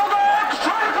তত্ত্বাবধায়ক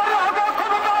সরকারি হাতে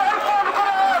ক্ষমতা অর্পণ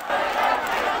করে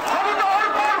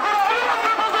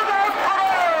অবিলম্বে পদত্যাগ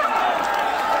করুন।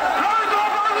 নয়তো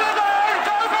বাংলাদেশ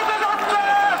জয় পেতে যাচ্ছে,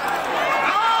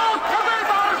 রাজপথে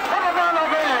তার সমাধান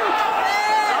হবে।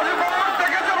 গাজীপুর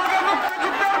থেকে যেভাবে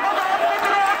মুক্তিযুদ্ধের প্রধান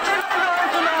প্রতিরোধ ছিল,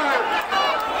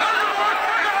 গাজীপুর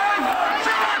থেকে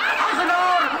শেখ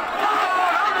হাসিনার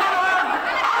পতন আন্দোলন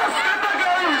আজকে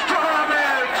থেকেই শুরু হবে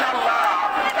ইনশাআল্লাহ।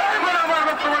 এইবার আমার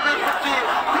বক্তব্য শেষ করছি।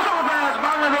 খুদা হাফেজ,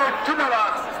 বাংলাদেশ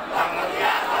জিন্দাবাদ।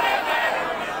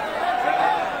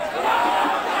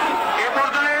 এ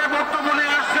পর্যায়ে বক্তব্য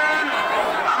নিয়ে আসছেন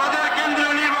আমাদের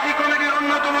কেন্দ্রীয় নির্বাহী কমিটির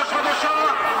অন্যতম সদস্য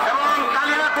এবং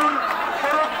কালিয়াকুর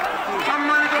পৌর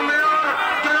সম্মানিত মেয়র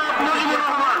জনাব মুজিবুর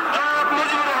রহমান।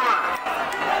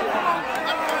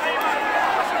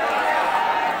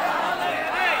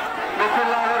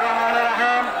 বিসমিল্লাহির রহমানির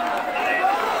রহিম।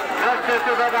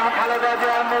 দেশনেত্রী বেগম খালেদা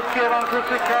জিয়ার মুক্তি এবং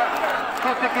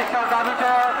সুচিকিৎসার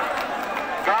দাবিতে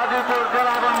গাজীপুর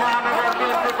জেলা এবং মহানগর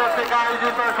বিএনপি কর্তৃক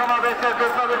আয়োজিত সমাবেশের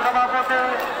বিপ্লবী সভাপতি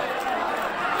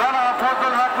জনাব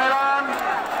ফজলুল হক মিলন,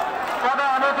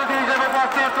 প্রধান অতিথি হিসেবে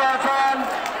উপস্থিত রয়েছেন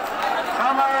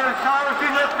সময়ের সাহসী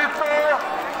নেতৃত্ব,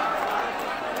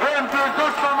 বিএনপির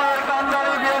দুঃসময়ের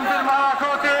কান্ডারী বিএনপির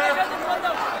মহাসচিব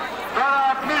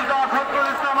জনাব মির্জা ফখরুল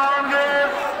ইসলাম আলমগীর,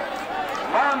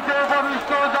 মঞ্চে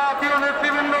উপবিষ্ট জাতীয়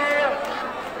নেতৃবৃন্দ,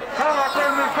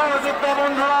 সহকর্মী সহযোদ্ধা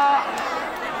বন্ধুরা,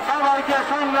 সবাইকে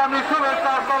সংগ্রামী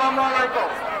শুভেচ্ছা। আসসালামু আলাইকুম।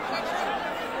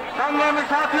 সংগ্রামী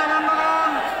সাথী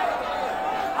বন্ধুগণ,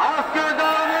 আজকে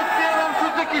যারা মুক্তি এবং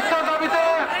সুচিকিৎসা দাবিতে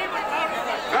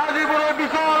গাজীপুরে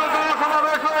বিশাল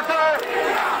জনসমাবেশ হয়েছে,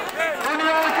 তিনি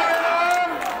ছিলেন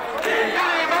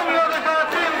বাংলাদেশের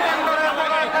 3 কেন্দ্রের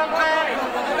প্রধানমন্ত্রী,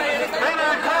 তিনি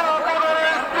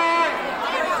সহকর্মী স্ত্রী,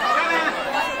 তিনি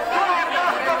শহীদ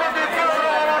রাষ্ট্রপতি জিয়াউর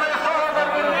রহমানের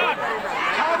সহকর্মী,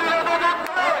 স্বাধীনতা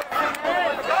যুদ্ধে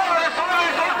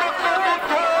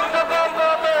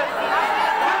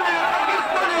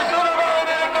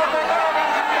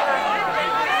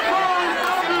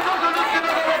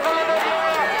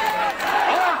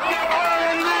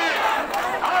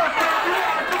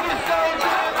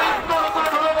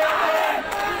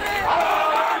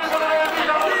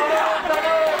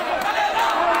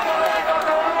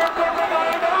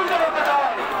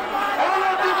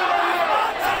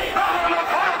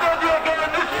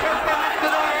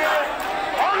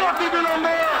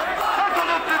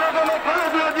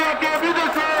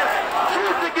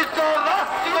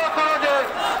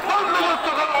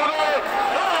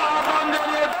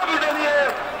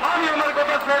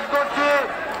শেষ করছি।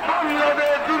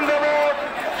 বাংলাদেশ জিন্দাবাদ,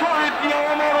 শহীদ জিয়া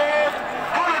অমর হোক,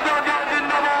 খালেদা জিয়া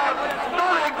জিন্দাবাদ,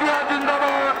 তারেক জিয়া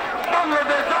জিন্দাবাদ,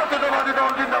 বাংলাদেশ জাতীয়তাবাদী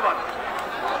দল জিন্দাবাদ।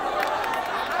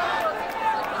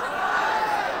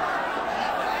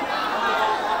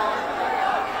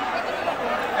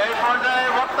 এই পর্যায়ে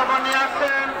বক্তব্য নিয়ে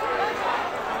আসছেন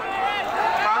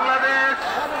বাংলাদেশ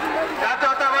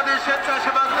জাতীয়তাবাদী স্বেচ্ছাসেবক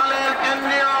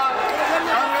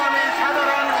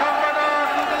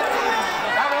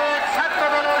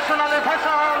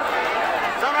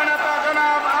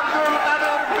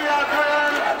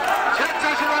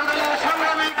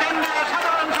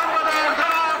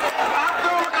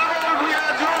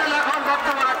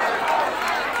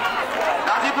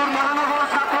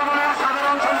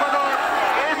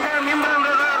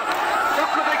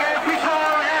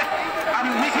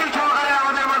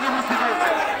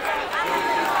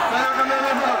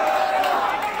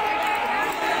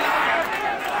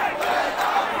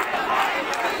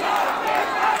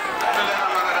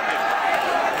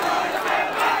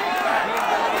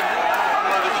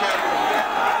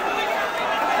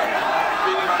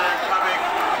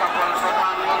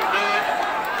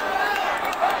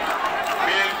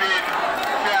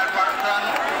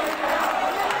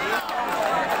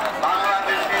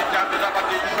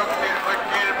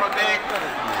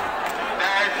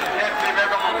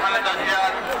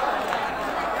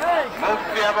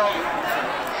এবং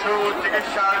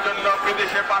সুচিকিৎসার জন্য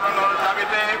বিদেশে পাঠানোর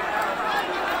দাবিতে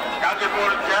গাজীপুর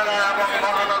জেলা এবং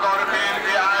মহানগর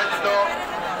বিএনপি আয়োজিত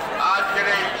আজকের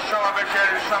এই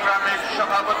সমাবেশের সংগ্রামী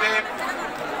সভাপতি,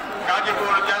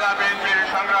 গাজীপুর জেলা বিএনপির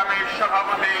সংগ্রামী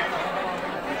সভাপতি,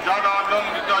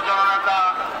 জননন্দিত জননেতা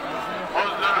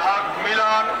ফজলুল হক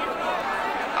মিলন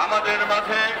আমাদের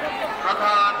মাঝে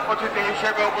প্রধান অতিথি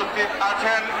হিসেবে উপস্থিত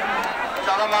আছেন।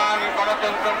 চলমান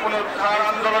গণতন্ত্র পুনরুদ্ধার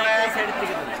আন্দোলনে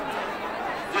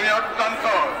যিনি অত্যন্ত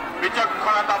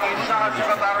বিচক্ষণতা এবং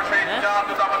সাহসিকতার সহিত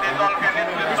জাতীয়তাবাদী দলকে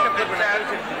নেতৃত্ব দিচ্ছেন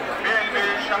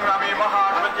বিএনপির সংগ্রামী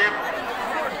মহাসচিব,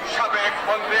 সাবেক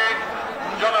মন্ত্রী,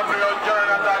 জনপ্রিয়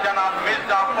জননেতা জনাব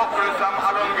মির্জা ফখরুল ইসলাম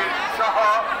আলমগীর সহ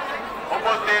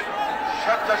উপস্থিত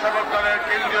স্বেচ্ছাসেবক দলের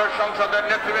কেন্দ্রীয় সংসদের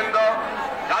নেতৃবৃন্দ,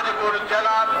 গাজীপুর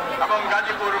জেলার এবং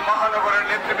গাজীপুর মহানগরের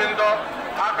নেতৃবৃন্দ,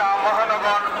 ঢাকা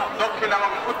মহানগর, দক্ষিণ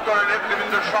এবং উত্তরের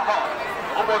নেতৃবৃন্দ সহ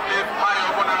উপস্থিত ভাই ও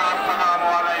বোনেরা, আসসালামু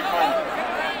আলাইকুম।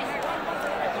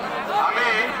 আমি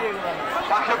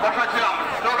পাশে বসা ছিলাম,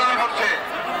 স্লোগান হচ্ছে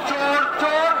চোর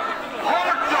চোর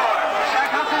ভোট চোর,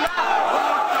 শেখ হাসিনা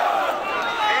ভোট চোর।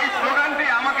 এই স্লোগানটি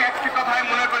আমাকে একটি কথাই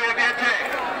মনে করিয়ে দিয়েছে,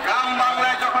 গ্রাম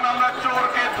বাংলায় যখন আমরা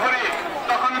চোরকে ধরি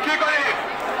তখন কি করি?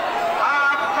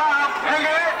 হাত পাপ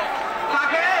ভেঙে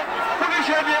তাকে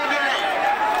পুলিশে দিয়ে দেয়।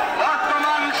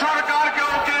 বর্তমান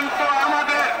সরকারকেও কিন্তু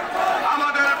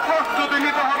আমাদের প্রস্তুতি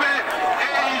নিতে হবে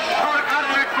এই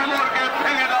সরকারের কোমরকে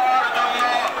ভেঙে দেওয়ার জন্য।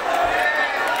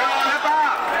 নেতা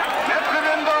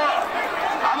নেতৃবৃন্দ,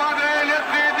 আমাদের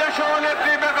নেত্রী দেশ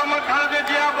নেত্রী বেগম খালেদা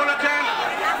জিয়া বলেছেন,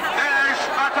 দেশ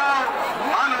বাঁচাও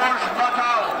মানুষ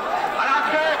বাঁচাও। আর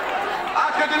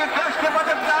আজকে তিনি দেশকে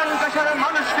বাঁচাতে চান, দেশের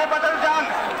মানুষকে বাঁচাতে চান,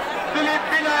 তিনি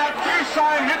বিনা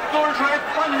চিকিৎসায় মৃত্যুর সহিত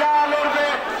পাঞ্জা লড়বে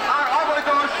আর অবৈধ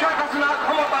শেখ হাসিনা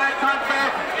ক্ষমতায় থাকবে,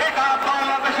 এটা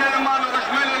বাংলাদেশের মানুষ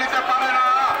মেনে নিতে পারে না।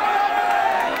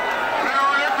 প্রিয়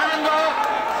নেতৃবৃন্দ,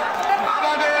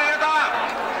 আমাদের নেতা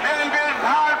বিএনপির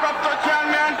ভারপ্রাপ্ত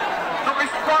চেয়ারম্যান খুব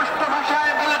স্পষ্ট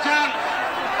ভাষায় বলেছেন,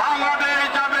 বাংলাদেশ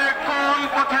যাবে কোন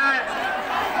পথে?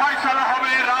 ফয়সালা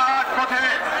হবে রাজপথে।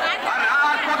 আর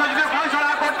রাজপথে যদি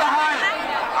ফয়সালা করতে হয়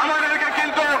আমাদেরকে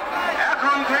কিন্তু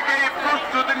এখন থেকেই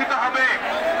প্রস্তুতি নিতে হবে,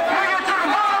 ভেঙে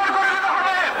চুরমার করে দিতে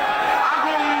হবে।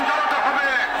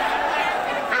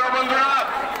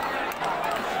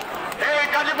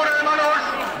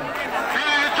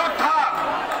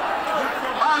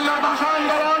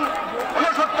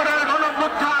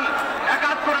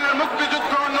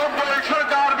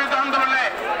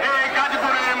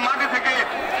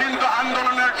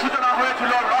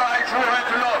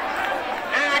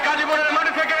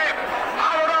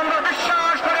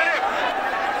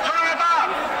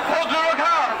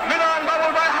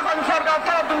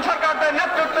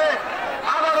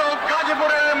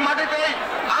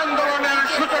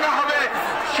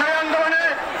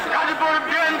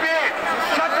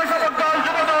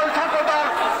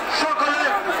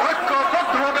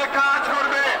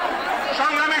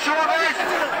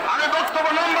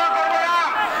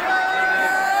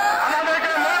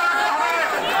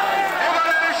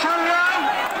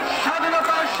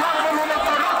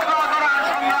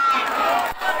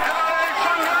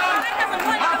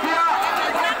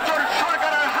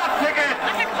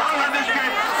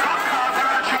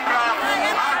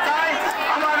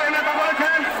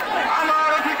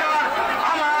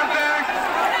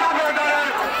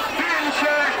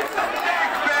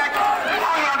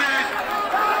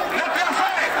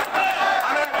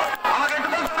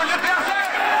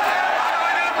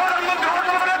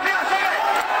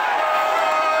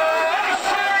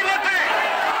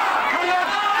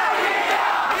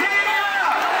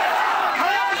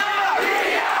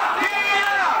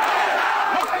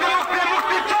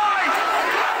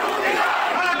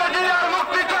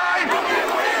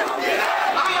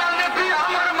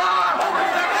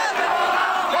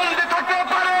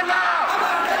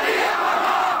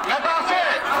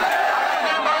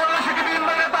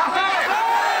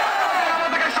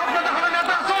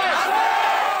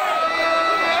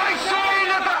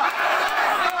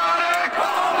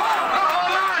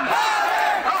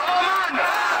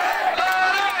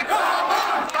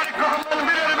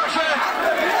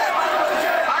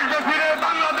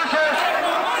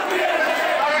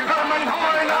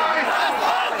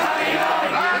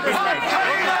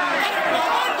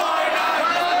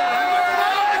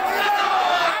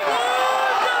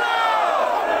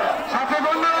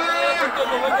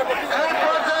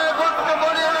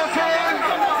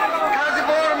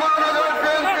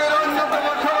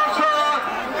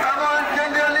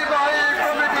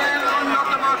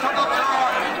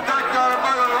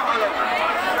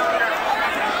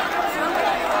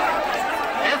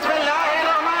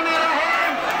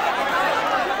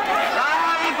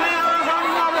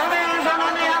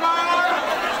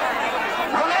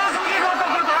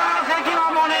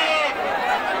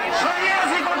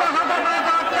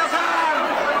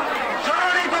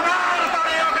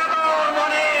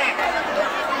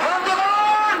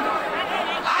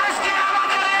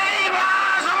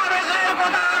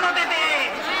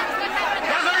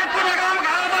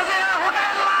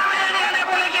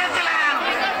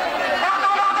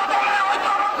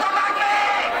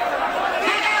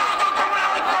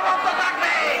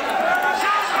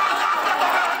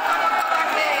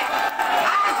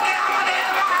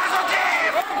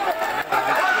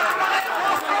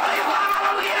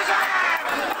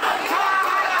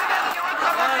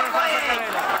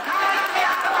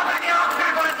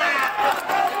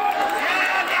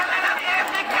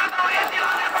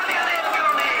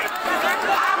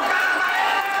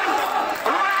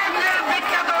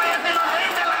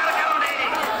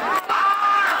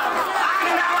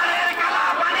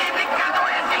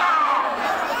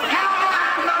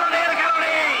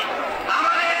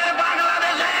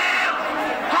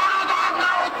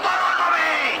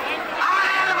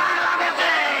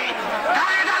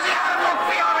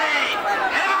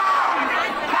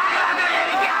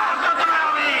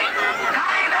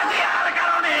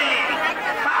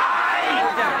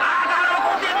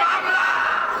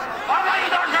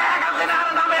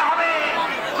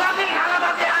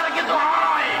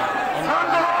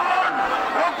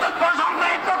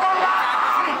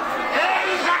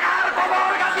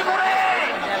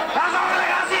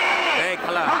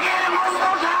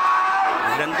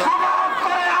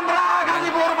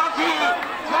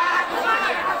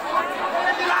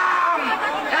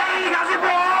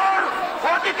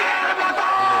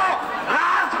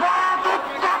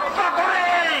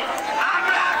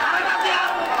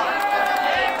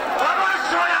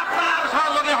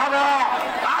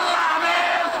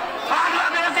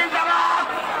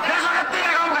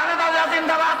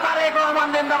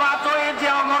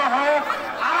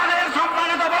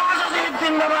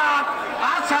 ধন্যবাদ।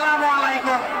 আসসালামু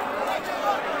আলাইকুম।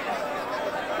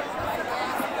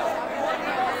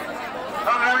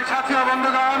 সংগ্রামী সাথী ও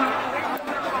বন্ধুগণ,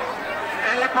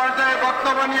 এই পর্যায়ে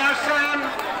বক্তব্য নিয়ে আসছেন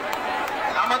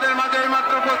আমাদের মাঝে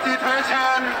মাত্র উপস্থিত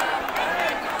হয়েছেন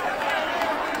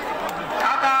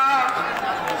ঢাকা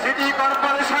সিটি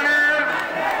কর্পোরেশনের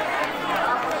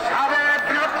সাবেক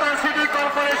বৃহত্তর সিটি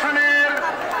কর্পোরেশনের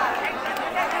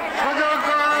সুযোগ্য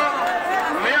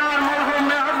মেয়র মরহুম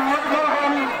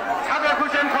সাদেক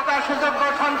হোসেন খোকা সুযোগ্য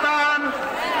সন্তান,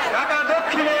 ঢাকা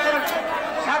দক্ষিণের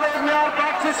সাবেক মেয়র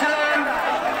প্রার্থী ছিলেন,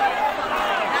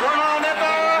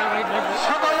 জননেতা,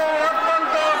 সকলের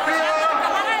অত্যন্ত প্রিয়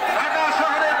ঢাকা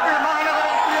শহরের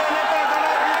মহানগরের প্রিয় নেতা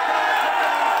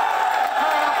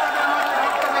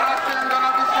বক্তব্য রাখছেন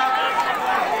জনাব ইসলাম।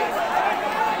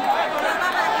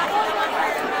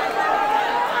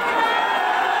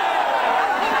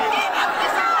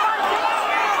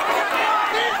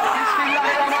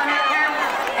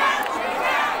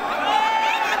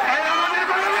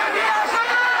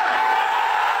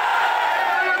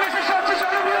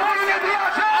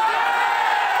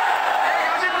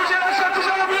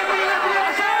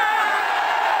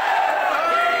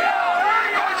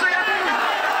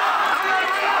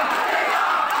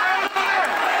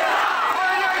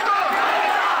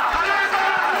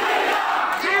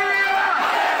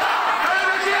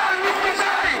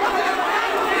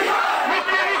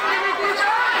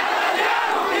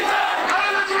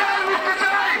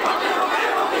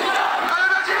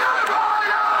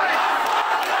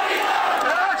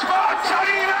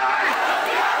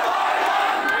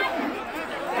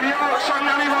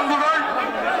 সংগ্রামী বন্ধুগণ,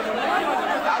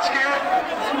 আজকে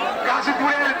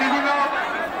গাজীপুরের বিভিন্ন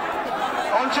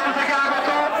অঞ্চল থেকে আগত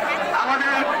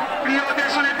আমাদের প্রিয়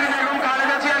দেশনেত্রী বেগম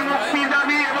খালেদা জিয়ার মুক্তির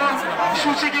দাবি এবং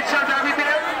সুচিকিৎসার দাবিতে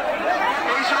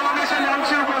এই সমাবেশে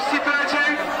মঞ্চে উপস্থিত রয়েছেন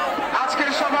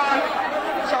আজকের সভার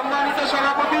সম্মানিত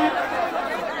সভাপতি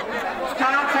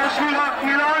জনাব ফজলুল হক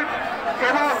মিলন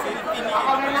এবং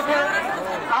আমাদের মধ্যে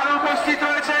আরো উপস্থিত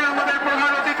রয়েছেন আমাদের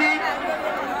প্রধান অতিথি,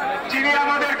 যিনি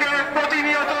আমাদেরকে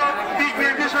প্রতিনিয়ত দিক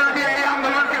নির্দেশনা দিয়ে এই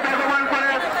আন্দোলনকে বেগবান করে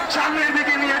সামনের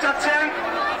দিকে নিয়ে যাচ্ছেন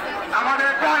আমাদের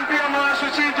প্রাণপ্রিয়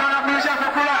মহাসচিব জনাব মির্জা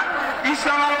ফখরুল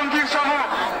ইসলাম আলমগীর সহ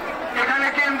এখানে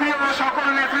কেন্দ্রীয় ও সকল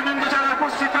নেতৃবৃন্দ যারা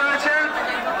উপস্থিত রয়েছেন,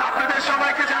 আপনাদের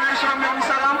সবাইকে জানাই সংগ্রামী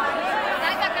সালাম।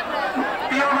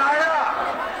 প্রিয় ভাইরা,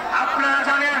 আপনারা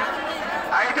জানেন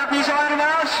এটা বিজয়ের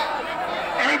মাস।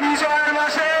 এই বিজয়ের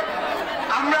মাসে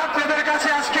আমরা আপনাদের কাছে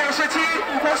আজকে এসেছি,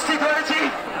 উপস্থিত হয়েছি।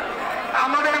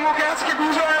 আমাদের মুখে আজকে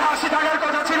বিজয়ের হাসি থাকার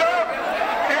কথা ছিল।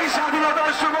 এই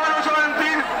স্বাধীনতার সুবর্ণ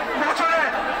জয়ন্তীর বছরে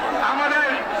আমাদের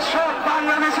সব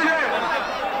বাংলাদেশিদের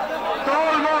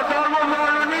ধর্ম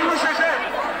বর্ণ নির্বিশেষে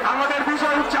আমাদের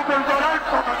বিজয় উদযাপন করার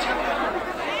কথা ছিল,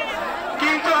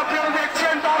 কিন্তু আপনারা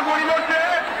দেখছেন তার পরিবর্তে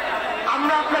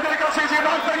আমরা আপনাদের কাছে যে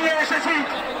বার্তা নিয়ে এসেছি,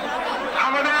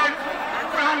 আমাদের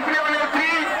প্রাণপ্রিয়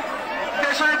নেত্রী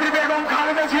দেশনেত্রী বেগম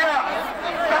খালেদা জিয়া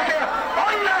তাকে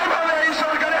অন্যায়ভাবে এই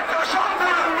সরকার একটা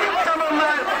সম্পূর্ণ মিথ্যা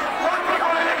মামলায় বন্দী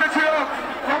করে রেখেছিল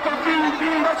গত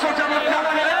তিন বছর যাবৎ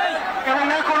জানালে, এবং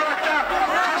এখনো একটা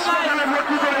হাসপাতালে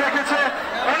ভর্তি করে রেখেছে।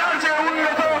 ওনার যে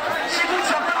উন্নত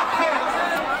চিকিৎসা প্রাপ্য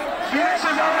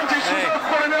বিদেশে যাওয়ার যে সুযোগ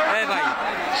করে নেওয়া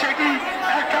সেটি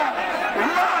একটা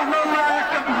ভুয়া মামলা,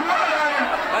 একটা ভুয়া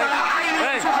আইনি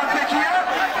সুযোগ দেখিয়ে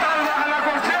তার বাহানা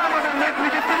করছে, আমাদের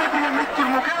নেত্রীকে ধীরে ধীরে মৃত্যুর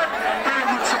মুখে ঠেলে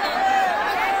দিচ্ছে।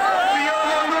 প্রিয়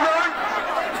বন্ধুগণ,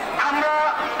 আমরা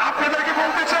আপনাদেরকে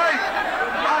বলতে চাই,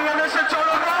 বাংলাদেশের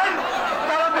জনগণ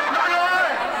তারা বোকা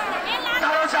নয়,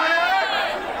 তারা জানে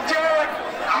যে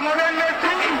আমাদের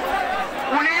নেত্রী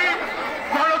উনি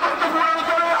গণতন্ত্র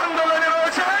পুনরুদ্ধারের আন্দোলনে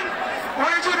রয়েছেন।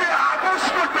 উনি যদি আপোষ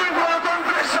করতেন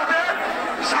গণতন্ত্রের সাথে,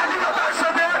 স্বাধীনতার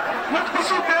সাথে,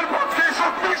 মুক্তিযুদ্ধের পক্ষে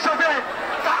শক্তির সাথে,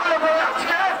 তাহলে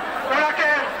আজকে ওনাকে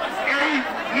এই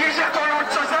নির্যাতন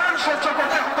অত্যাচার সহ্য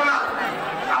করতে হতো না।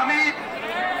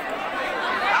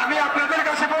 আমি আপনাদের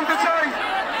কাছে বলতে চাই,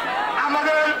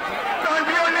 আমাদের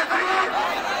প্রিয় নেত্রী,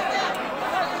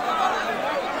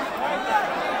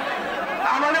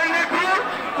 আমাদের নেত্রী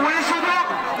উনি শুধু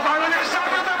বাংলাদেশ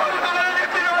জাতীয়তাবাদী দলের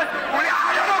নেত্রী নয়, উনি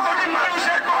 18 কোটি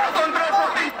মানুষের গণতন্ত্রের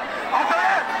প্রতি।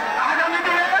 অতএব আগামী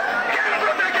দিনে কেন্দ্র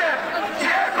থেকে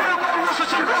যে কোনো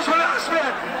কর্মসূচির ঘোষণা আসবে,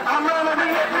 আমরা আমাদের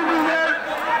নেতৃবৃন্দের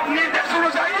নির্দেশ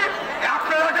অনুযায়ী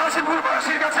আপনারা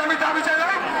গাজীপুরবাসীর কাছে আমি দাবি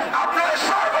জানাই, আপনারা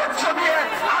সর্বোচ্চ দিয়ে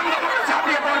আন্দোলনে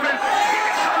ঝাঁপিয়ে পড়বেন।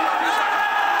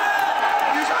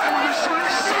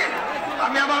 সুনিশ্চিত।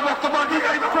 আমি আমার বক্তব্য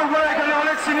দীর্ঘায়িত করবো, এখানে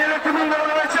অনেক সিনিয়র নেতৃবৃন্দ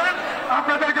রয়েছেন,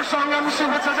 আপনাদেরকে সংগ্রামী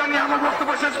শুভেচ্ছা জানিয়ে আমার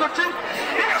বক্তব্য শেষ করছি।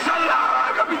 ইনশাআল্লাহ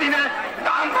আগামী দিনে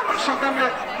আন্দোলন সংগ্রামে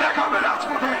দেখা হবে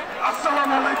রাজপথে।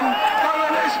 আসসালামু আলাইকুম।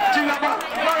 বাংলাদেশ জিন্দাবাদ।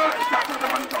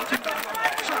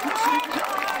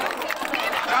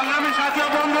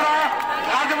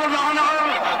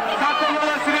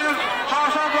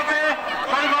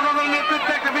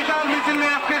 মিছিল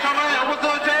নিয়ে আজকে সবাই উপস্থিত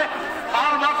হয়েছে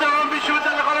আলমগ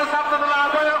বিশ্ববিদ্যালয় কলেজ ছাত্রদলের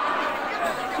আহ্বায়ক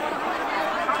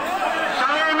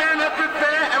শামীমের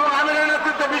নেতৃত্বে এবং আমিরের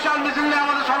নেতৃত্বে বিশাল মিছিল নিয়ে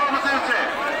আমাদের সভা উপস্থিত হচ্ছে।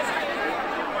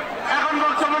 এখন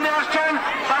বক্তব্য নিয়ে আসছেন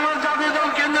বাংলাদেশ জাতীয় দল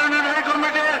কেন্দ্রীয় নির্বাহী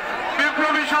কমিটির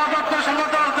বিপ্লবী সহদপ্তর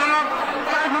সম্পাদক জনাব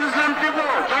তাইফুল ইসলাম টিপু।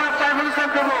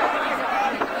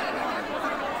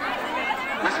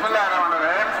 বিসমিল্লাহির রহমানির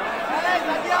রহিম।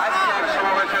 আজকের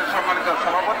সমাবেশের সম্মানিত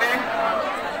সভাপতি,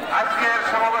 আজকের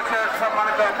সমাবেশের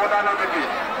সম্মানিত প্রধান অতিথি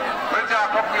মির্জা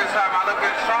ফখরুল ইসলাম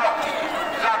আলমগীর সহ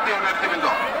জাতীয় নেতৃবৃন্দ,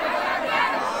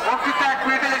 বক্তৃতা 1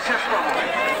 মিনিটে শেষ করব।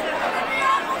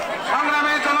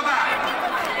 সংগ্রামী জনতা,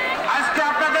 আজকে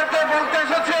আপনাদেরকে বলতে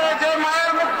এসেছে যে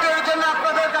মায়ের মুক্তির জন্য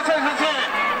আপনাদের কাছে এসেছে।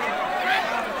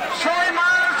 সেই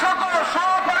মায়ের সকল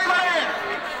সপরিবারে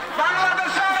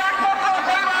বাংলাদেশের একমাত্র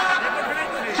পরিবার,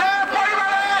 যে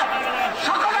পরিবারে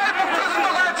সকলের মুক্তিযুদ্ধ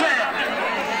করেছে,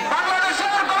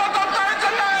 বাংলাদেশের গণতন্ত্রের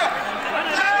জন্য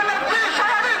যে নেত্রী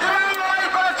সারাদিন জীবন লড়াই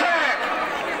করেছে,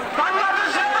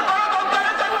 বাংলাদেশের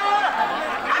গণতন্ত্রের জন্য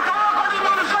 18 কোটি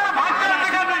মানুষের ভাগ্যের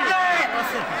দিকে দেখে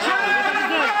সেই নেত্রী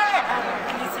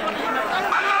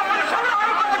আন্দোলন সংগ্রাম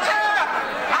করেছে,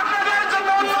 আপনাদের জন্য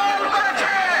উন্নয়ন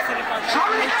করেছে,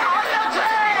 স্বামীকে হারিয়েছে,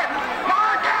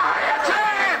 মাকে হারিয়েছে,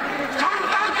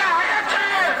 সন্তানকে হারিয়েছে,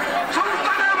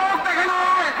 সন্তানের মুখ দেখে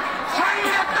নয়, সেই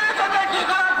নেত্রীর জন্য কি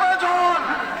করা প্রয়োজন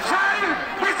সেই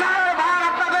বিচারের ভার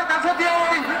আপনাদের কাছে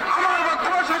দিয়েই আমার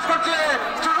বক্তব্য শেষ করছি।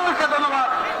 সকলকে ধন্যবাদ।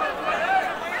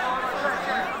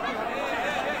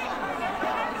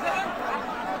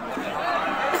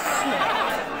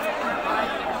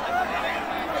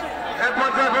 এ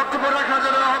পর্যায়ে বক্তব্য রাখার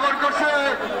জন্য আহ্বান করছে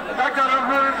ডাক্তার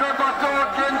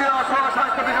কেন্দ্রীয়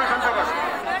স্বাস্থ্য বিষয় সম্পাদক।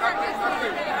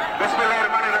 বিসমিল্লাহির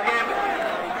রহমানির রহিম।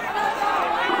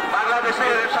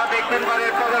 বাংলাদেশের সাবেক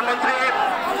 3বারের প্রধানমন্ত্রী,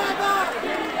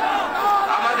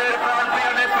 আমাদের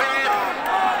প্রাণপ্রিয় নেত্রী,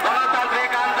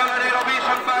 গণতান্ত্রিক আন্দোলনের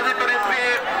অভিসম্পাদিত নেত্রী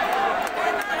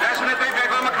দেশনেত্রী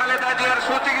বেগম খালেদা জিয়ার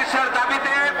সুচিকিৎসার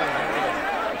দাবিতে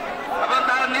এবং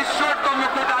তার নিঃশর্ত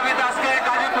মুক্তির দাবিতে আজকে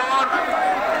গাজীপুর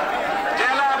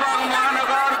জেলা এবং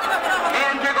মহানগর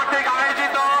বিএনপি কর্তৃক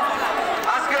আয়োজিত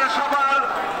আজকের সভার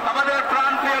আমাদের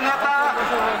প্রাণপ্রিয় নেতা,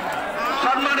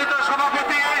 সম্মানিত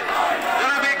সভাপতি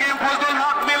জনাব ফজলুল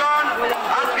হক মিলন,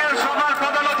 আজকের সভার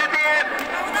প্রধান অতিথি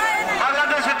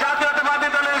বাংলাদেশের জাতীয়তাবাদী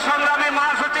দলের সংগ্রামী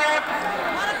মহাসচিব,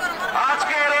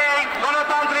 আজকের এই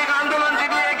গণতান্ত্রিক আন্দোলন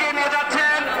যিনি এগিয়ে নিয়ে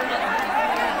যাচ্ছেন,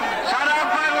 সারা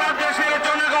বাংলাদেশের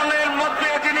জনগণের মধ্যে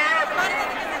যিনি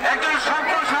একজন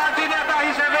সম্প্রসারী নেতা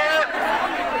হিসেবে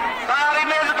তার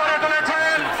ইমেজ গড়ে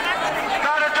তুলেছেন,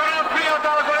 তার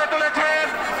জনপ্রিয়তা গড়ে তুলেছেন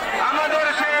আমাদের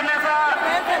সেই নেতা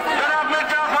জনাব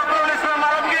মির্জা ফখরুল ইসলাম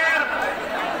আলমগীর।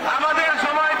 আমাদের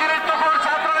সময় যিনি তখন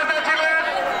ছাত্র নেতা ছিলেন,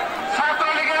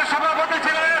 ছাত্রলীগের সভাপতি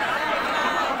ছিলেন,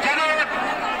 যিনি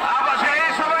সেই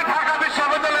সময় ঢাকা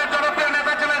বিশ্ববিদ্যালয়ের জনপ্রিয়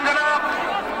নেতা ছিলেন জনাব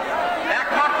এক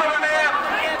বর্তমানে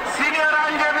সিনিয়র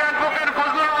আইনজীবী অ্যাডভোকেট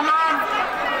ফজলুর রহমান।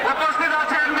 উপস্থিত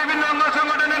আছেন বিভিন্ন অঙ্গ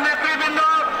সংগঠনের নেতৃবৃন্দ,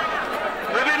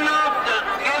 বিভিন্ন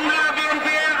কেন্দ্রীয়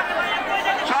বিএনপির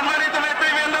সম্মানিত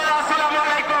নেতৃবৃন্দ, আসসালামু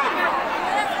আলাইকুম।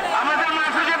 আমাদের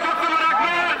মেসেজের বক্তব্য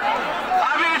রাখবেন।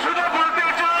 আমি শুধু বলতে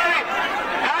চাই,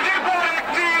 গাজীপুর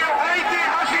একটি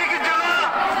ঐতিহাসিক জেলা,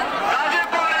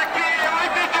 গাজীপুর একটি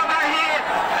ঐতিহ্যবাহী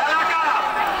এলাকা।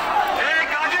 এই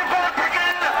গাজীপুর থেকে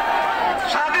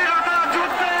স্বাধীনতা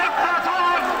যুদ্ধের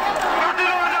প্রথম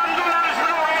প্রতিরোধ আন্দোলন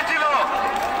শুরু হয়েছিল।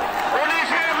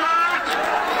 19শে মার্চ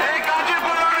এই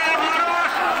গাজীপুরের মানুষ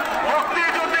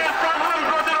মুক্তিযুদ্ধের প্রথম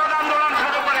প্রতিরোধ আন্দোলন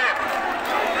শুরু করে।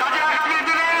 কাজে আগামী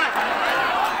দিনে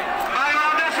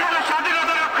বাংলাদেশের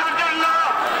স্বাধীনতা রক্ষার জন্য,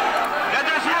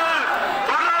 এদেশের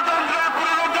গণতন্ত্র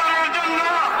পুনরুদ্ধারের জন্য,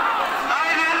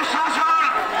 আইনের শাসন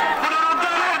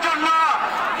পুনরুদ্ধারের জন্য,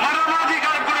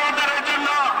 মানবাধিকার পুনরুদ্ধারের জন্য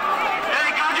এই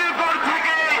গাজীপুর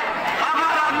থেকে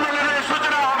আবার আন্দোলনের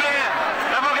সূচনা হবে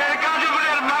এবং এই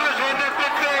গাজীপুরের মানুষের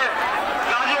নেতৃত্বে,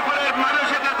 গাজীপুরের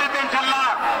মানুষের নেতৃত্বে ইনশাআল্লাহ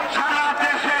সারা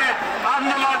দেশে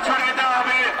আন্দোলন ছড়িয়ে দেওয়া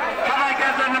হবে। সবাইকে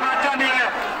ধন্যবাদ জানিয়ে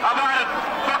আবার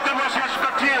বক্তব্য শেষ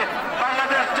করছি।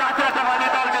 বাংলাদেশ জাতীয়তাবাদী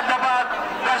দল জিন্দাবাদ,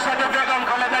 দেশনেত্রী বেগম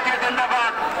খালেদা জিয়া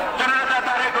জিন্দাবাদ, জননেতা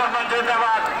তারেক রহমান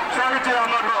জিন্দাবাদ, শহীদ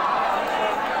অমর হোক।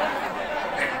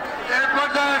 এই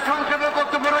পর্যায়ে সংক্ষেপে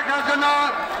বক্তব্য রাখার জন্য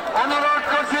অনুরোধ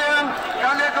করছেন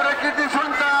কালিয়াকৈর কৃতি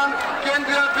সন্তান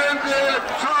কেন্দ্রীয় বিএনপির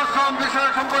জনসম বিষয়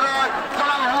সম্পাদক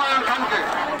জনাব হুমায়ুন খানকে।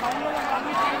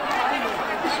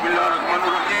 বিসমিল্লাহির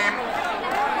রহমানির রহিম।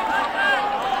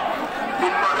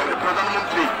 3বারের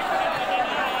প্রধানমন্ত্রী,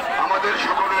 আমাদের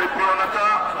সকলের প্রিয় নেতা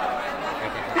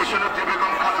দেশনেত্রী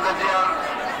বেগম খালেদা জিয়ার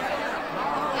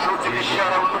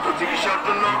সুচিকিৎসার উন্নত চিকিৎসার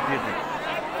জন্য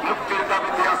মুক্তির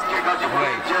দাবিতে আজকে গাজীপুর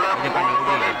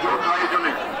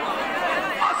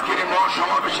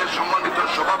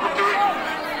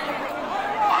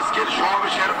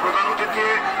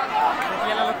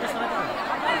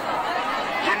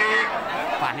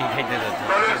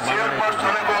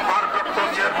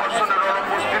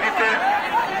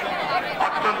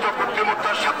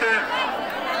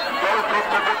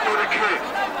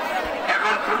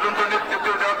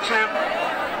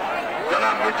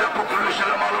জনাব মির্জা ফখরুল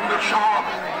ইসলাম আলমগীর সহ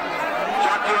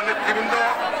জাতীয় নেতৃবৃন্দ,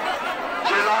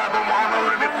 জেলা এবং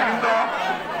মহানগরের নেতৃবৃন্দ,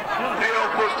 প্রিয়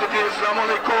উপস্থিতি, আসসালামু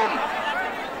আলাইকুম।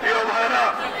 প্রিয় ভাইরা,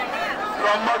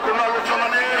 লম্বা কোন আলোচনা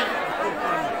নেই।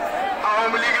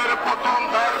 আওয়ামী লীগের পতন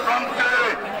দ্বার প্রান্তে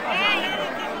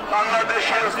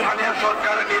বাংলাদেশের স্থানীয়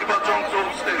সরকারের নির্বাচন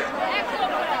চলছে।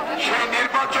 সেই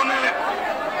নির্বাচনে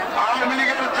আওয়ামী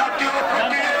লীগের জাতীয়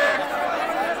প্রতীক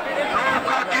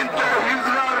নৌকা কিন্তু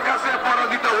হিজড়ার কাছে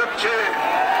পরাজিত হচ্ছে।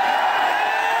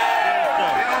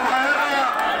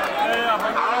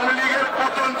 আওয়ামী লীগের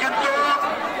পতন কিন্তু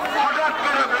হঠাৎ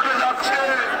করে ঘটে যাচ্ছে।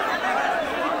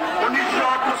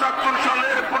 1975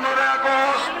 সালের 15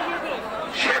 আগস্ট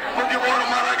শেখ মুজিবুর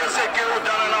মারা গেছে, কেউ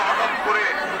জানে না। হঠাৎ করে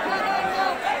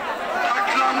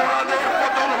টাকলা মোড়াদের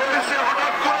পতন হয়েছে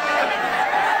হঠাৎ করে।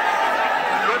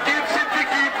 লতিফ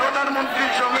সিদ্দিকী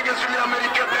প্রধানমন্ত্রীর সঙ্গে গেছিল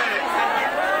আমেরিকাতে,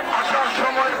 আসার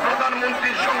সময়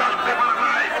প্রধানমন্ত্রীর সঙ্গে আসতে পারে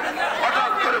নাই,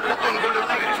 হঠাৎ করে পতন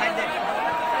ঘটেছে।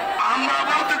 আমরা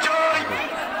বলতে চাই,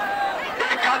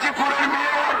 এই গাজীপুরের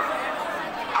মেয়র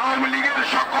আওয়ামী লীগের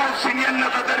সকল সিনিয়র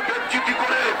নেতাদের বেজ্জতি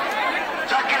করে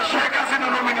যাকে শেখ হাসিনা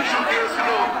নমিনেশন দিয়েছিল,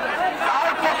 তার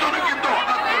পতনে কিন্তু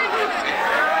হঠাৎ করে হয়েছে।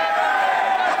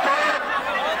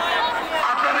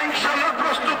 আপনারা ইনশাল্লাহ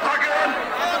প্রস্তুত থাকেন,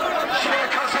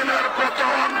 শেখ হাসিনার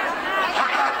পতন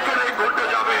হঠাৎ করে ঘটে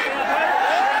যাবে।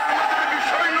 আমাদের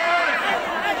বিষয় নয়,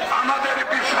 আমাদের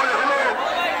বিষয় হল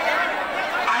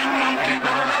আইনমন্ত্রী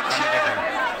বলে যাচ্ছে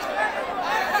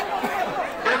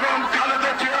এবং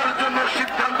খালেদা জিয়ার জন্য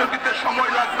সিদ্ধান্ত দিতে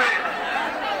সময় লাগবে।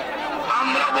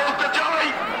 আমরা বলতে চাই,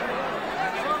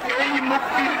 এই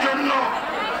মুক্তির জন্য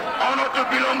অনত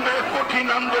বিলম্বে কঠিন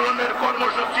আন্দোলনের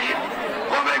কর্মসূচি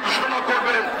কবে ঘোষণা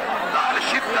করবেন তার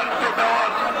সিদ্ধান্ত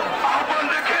দেওয়ার আহ্বান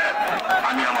রেখে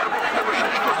আমি আমার বক্তব্য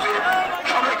শেষ করছি।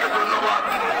 সবাইকে ধন্যবাদ।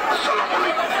 আসসালামু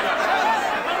আলাইকুম।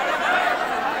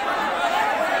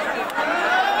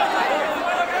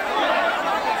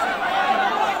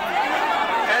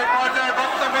 এই পর্যায়ে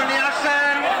বক্তব্য নিয়ে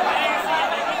আসছেন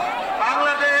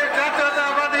বাংলাদেশ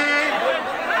জাতীয়তাবাদী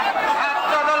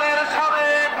ছাত্র দলের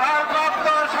সাবেক ভারপ্রাপ্ত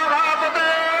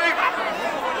সভাপতি,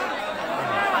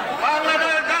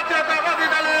 বাংলাদেশ জাতীয়তাবাদী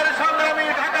দলের সংগ্রামী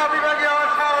ঢাকা বিভাগীয়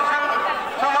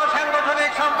সহ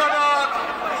সাংগঠনিক সম্পাদক,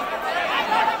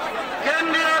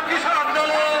 কেন্দ্রীয় কৃষক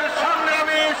দলের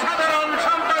সংগ্রামী সাধারণ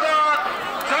সম্পাদক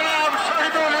জনাব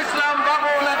শহীদুল ইসলাম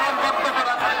বাবুল এখন বক্তব্য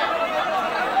রাখেন।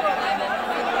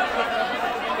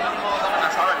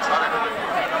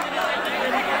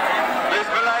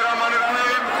 বিসমিল্লাহির রহমানির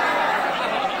রহিম।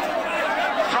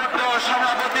 ছোট্ট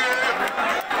সভাপতি,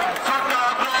 ছোট্ট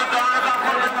জনতা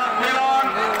মিলন,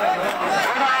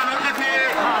 প্রধান অতিথি,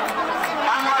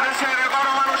 বাংলাদেশের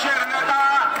গণমানুষের নেতা,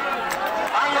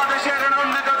 বাংলাদেশের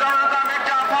নন্দিত জনতা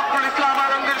মির্জা ফখরুল ইসলাম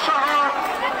আলমগীর সহ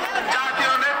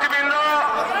জাতীয় নেতৃবৃন্দ,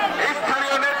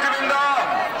 স্থানীয় নেতৃবৃন্দ,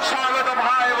 স্বাগত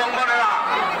ভাই এবং বোনেরা,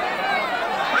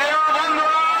 প্রিয়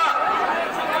বন্ধুরা,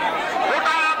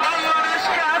 গোটা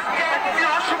বাংলাদেশকে আজকে একটি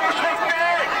অশুভ শক্তি,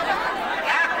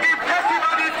 একটি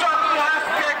ফ্যাসিবাদী চক্র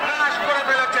আজকে গ্রাস করে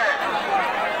ফেলেছে।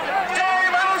 যেই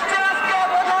মানুষটি আজকে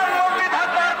প্রধানমন্ত্রী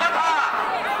থাকার কথা,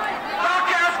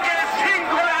 তাকে আজকে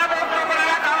শৃঙ্খলা আবদ্ধ করে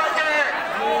রাখা হয়েছে,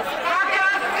 তাকে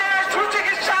আজকে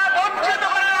সুচিকিৎসা বঞ্চিত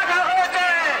করে রাখা হয়েছে।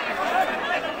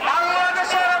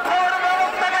 বাংলাদেশের ভোট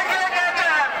ব্যবস্থাকে ঘিরে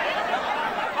খেয়েছেন,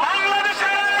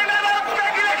 বাংলাদেশের আইনের রক্ষা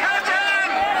ঘিরে খেয়েছেন,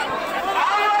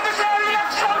 বাংলাদেশের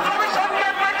ইলেকশন কমিশনকে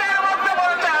পেটের মধ্যে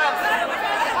বলেছেন,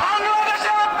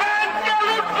 বাংলাদেশের ব্যাংককে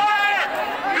লুট করে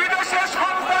বিদেশে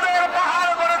সম্পদের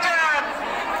পাহাড় করেছেন।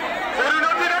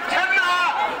 পরিণতি দেখছেন না,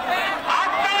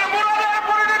 আপনার মুরাদের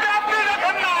পরিণতি আপনি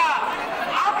দেখেন না,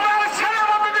 আপনার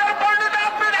সেনাপতিদের পরিণতি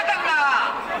আপনি দেখেন না।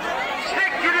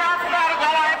 শিগগিরই আপনার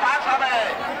গলায় ফাঁস হবে,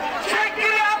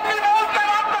 শিগগিরই আপনি বলতে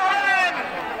বাধ্য হবেন,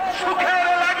 সুখের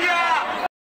লাগিয়া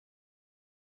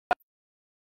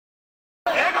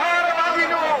এঘর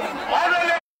বাজিনু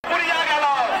অনলে পুড়িয়া গেল।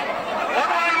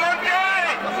 প্রধানমন্ত্রী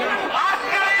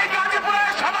আজকের এই গাজীপুরের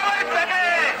সমাবেশ থেকে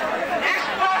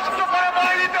স্পষ্ট করে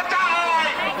বলে দিতে চাই,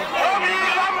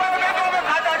 অবিলম্বে বেগম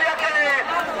খালেদা জিয়াকে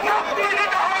মুক্তি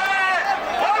দিতে হবে,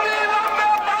 অবিলম্বে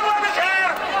বাংলাদেশের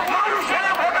মানুষের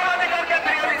ভোটাধিকারকে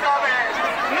ফিরিয়ে দিতে হবে।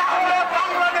 না হলে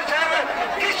বাংলাদেশের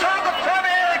কৃষক,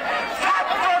 শ্রমিক,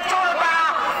 ছাত্র, জনতা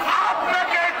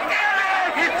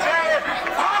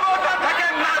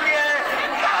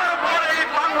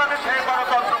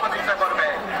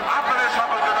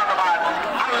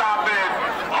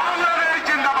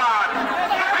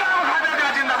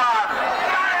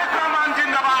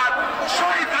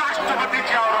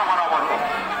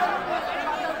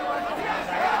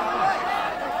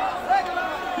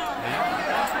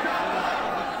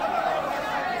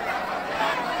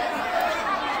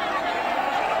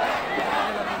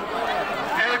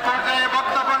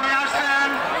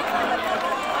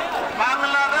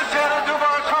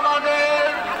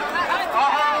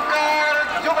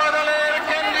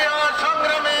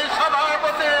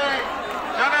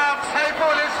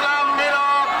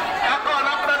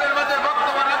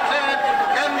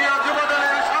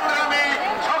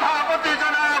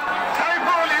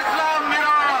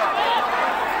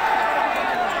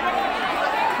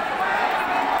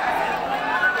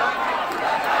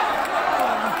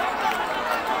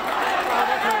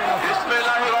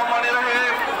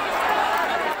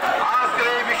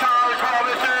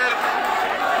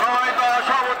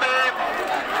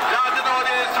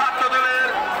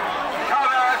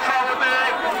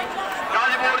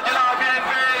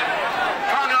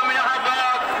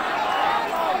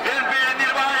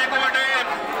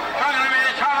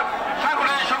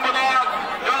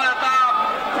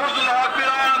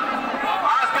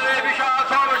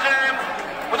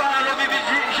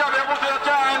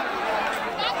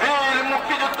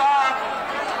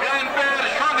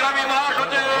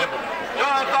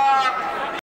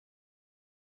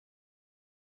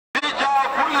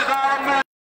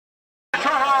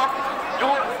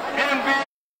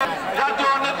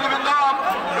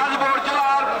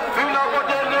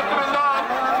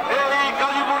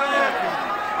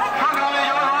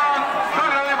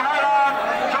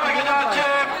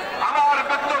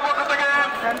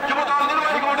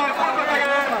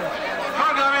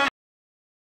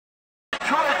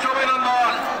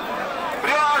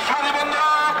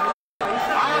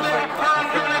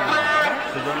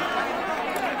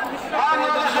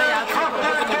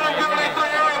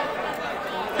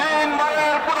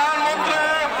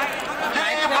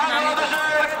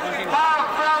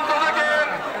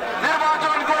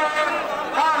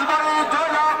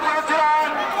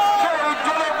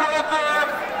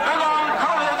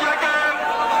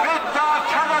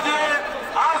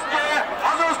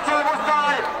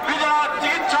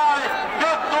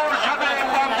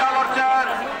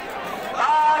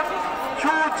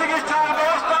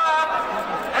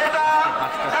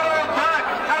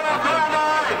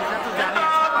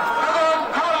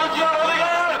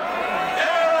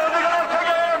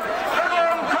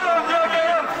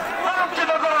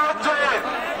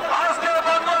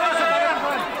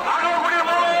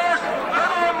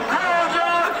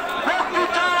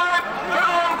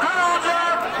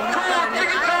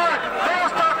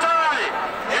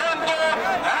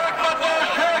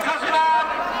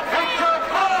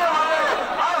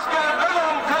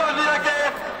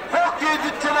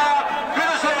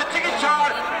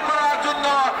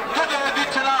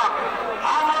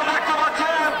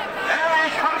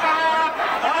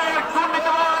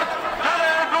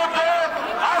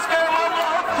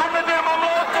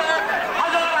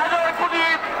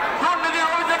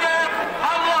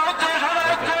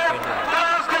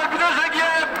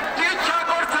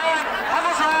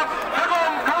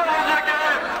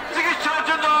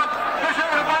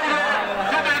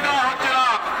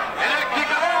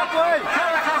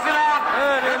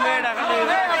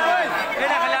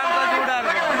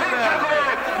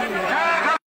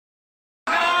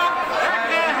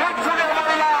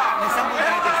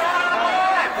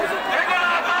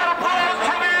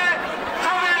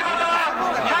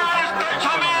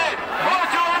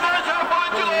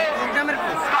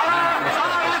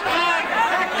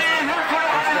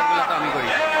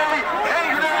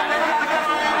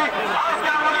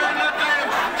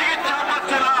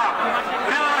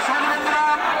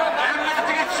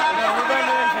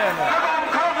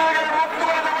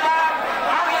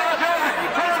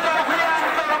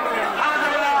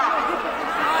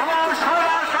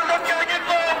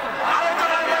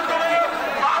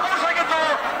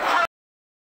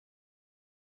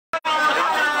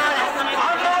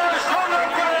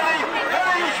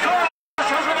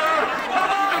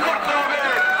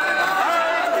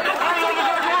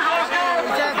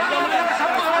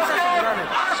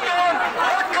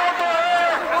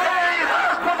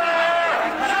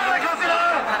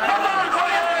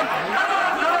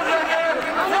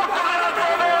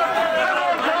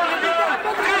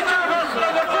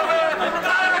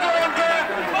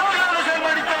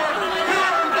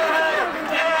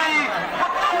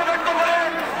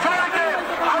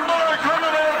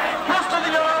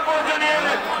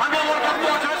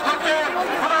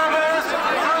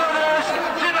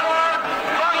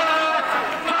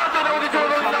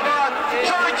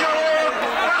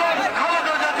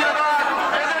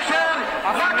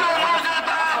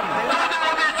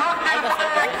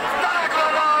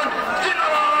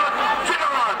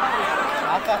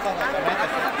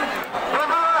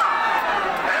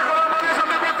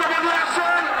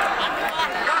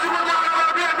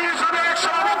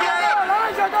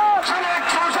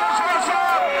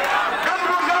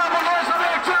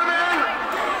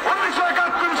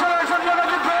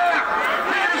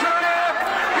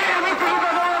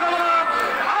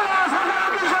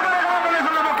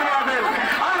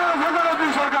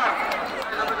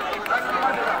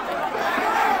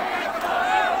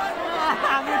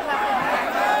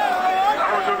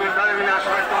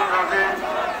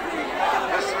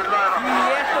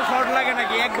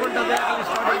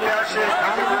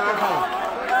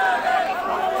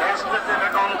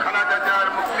খালেদার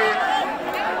মুক্তি,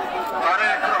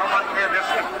 তারেক রহমানকে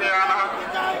দেশে ফিরিয়ে আনা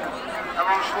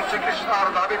এবং সুচিকিৎসার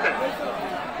দাবিতে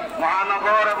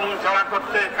মহানগর এবং জেলা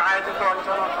কর্তৃক আয়োজিত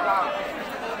জনসভা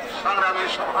সংগ্রামী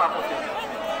সভাপতি,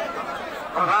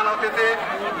 প্রধান অতিথি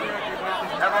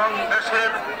এবং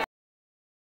দেশের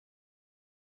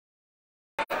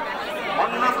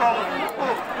অন্যতম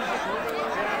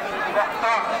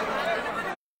বক্তা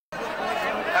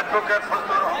অ্যাডভোকেট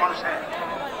ফজলুর রহমান সাহেব,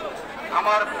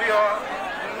 আমার প্রিয়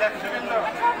নেতৃবৃন্দ,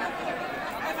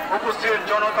 উপস্থিত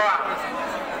জনতা,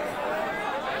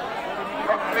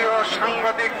 প্রিয়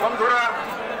সাংবাদিক বন্ধুরা,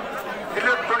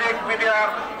 ইলেকট্রনিক মিডিয়ার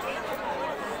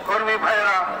কর্মী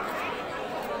ভাইয়েরা,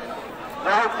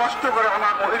 বহু কষ্ট করে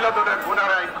আমার মহিলা দলের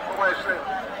গুণারাই ক্ষমা এসে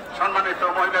সম্মানিত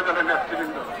মহিলা দলের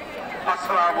নেতৃবৃন্দ,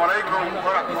 আসসালামু আলাইকুম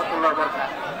ওয়া রাহমাতুল্লাহি ওয়া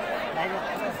বারাকাতুহু।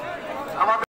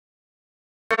 আমাদের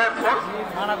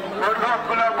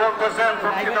বলতেছেন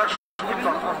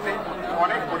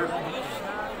অনেক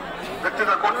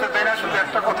বক্তৃতা করতে চাই না, শুধু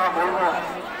একটা কথা বলবো,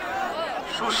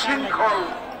 সুশৃঙ্খল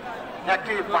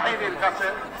একটি বাহিনীর কাছে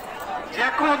যে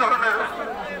কোনো ধরনের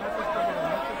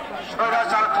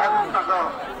স্বৈরাচার থাকুক না কেন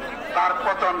তার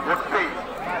পতন ঘটবেই।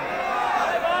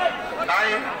 তাই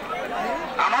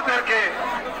আমাদেরকে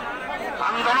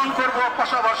আন্দোলন করব,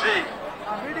 পাশাপাশি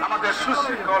আমাদের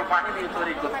সুশৃঙ্খল বাহিনী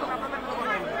তৈরি করতে হবে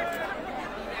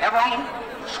এবং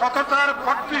সততার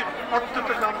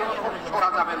পদ্ধতিতে সরা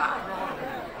যাবে না।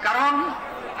 কারণ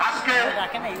আজকে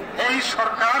এই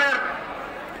সরকারের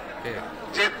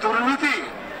যে দুর্নীতি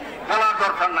বলার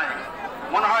দরকার নাই,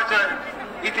 মনে হয় যে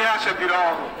ইতিহাসে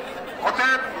বিরল।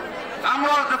 অতএব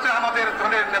আমরা যাতে আমাদের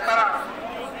দলের নেতারা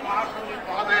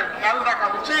আমাদের খেয়াল রাখা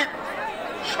উচিত,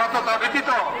 সততা ব্যতীত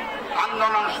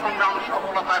আন্দোলন সংগ্রাম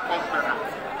সফলতায় পৌঁছবে না।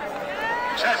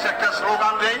 শেষ একটা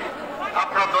স্লোগান দেই,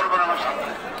 আপনারা ধরবেন আমার সামনে,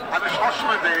 আমি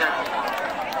সবসময় দেই,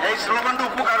 এই স্লোগানটা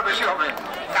উপকার বেশি হবে,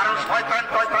 কারণ শয়তান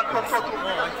টয়তান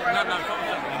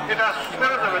এটা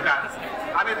সরে দেবে না।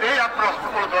 আমি দেই, আপনারা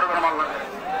সকলে ধরবেন আমার লাগে।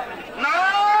 না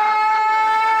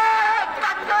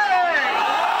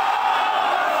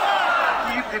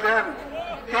কি দিলেন,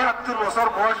 ৭৩ বছর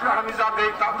বয়সে আমি যা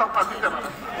দেই তা দিতে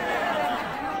পারেন,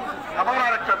 আবার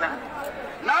আরেকটা দেন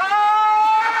না।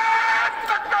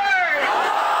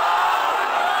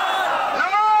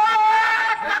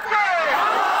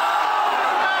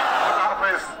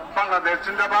 বাংলাদেশ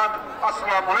জিন্দাবাদ।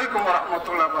 আসসালামু আলাইকুম ওয়া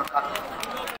রাহমাতুল্লাহি ওয়া বারাকাতুহু।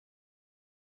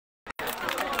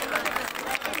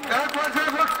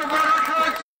 বক্তব্য রাখার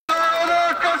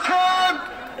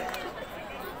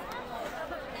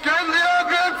কেন্দ্রীয়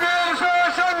বিএনপির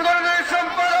সাংগঠনিক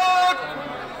সম্পাদক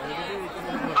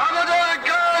আমাদের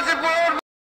গাজীপুর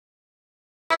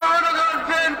মহানগর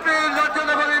বিএনপির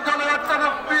জাতীয়তাবাদী দলের অত্যন্ত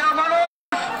প্রিয় মানুষ,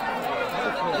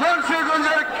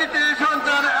 মুন্সিগঞ্জের কৃতি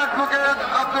সন্তান অ্যাডভোকেট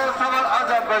আব্দুল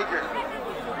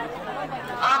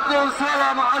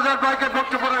সালাম আজাদ ভাইকে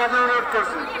বক্তব্য রাখার অনুরোধ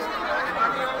করছি।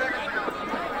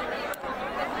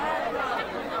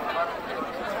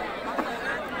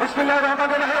 বিসমিল্লাহির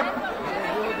রহমানির রহিম।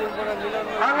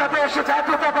 বাংলাদেশ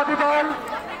জাতীয়তাবাদী দল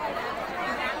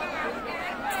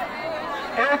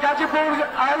এই গাজীপুর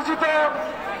আয়োজিত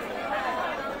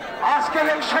আজকের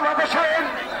এই সমাবেশের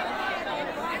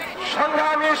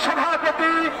সংগ্রামী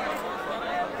সভাপতি,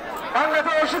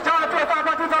 বাংলাদেশ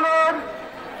জাতীয়তাবাদী দলের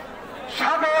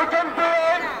সাবেক এমপি,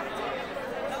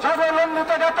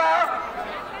 জনমন্ডিত নেতা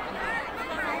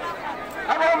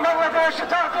এবং বাংলাদেশ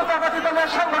জাতীয়তাবাদী দলের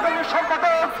সাংগঠনিক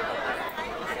সম্পাদক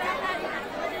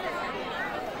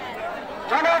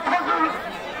জনাব ফজলুল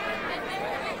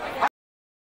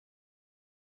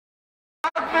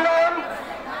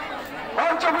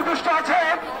পঞ্চবিদুষ্ট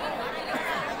আছেন,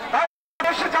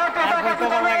 বাংলাদেশ জাতীয়তাবাদী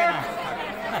দলের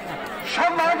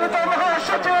সম্মানিত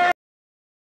মহাসচিব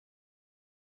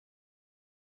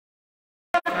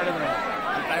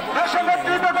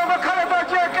দেশনেত্রী বেগম খালেদা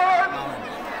জিয়াকে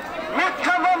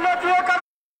মিথ্যা মামলা দিয়ে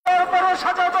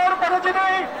সাজা দেওয়ার পরে যিনি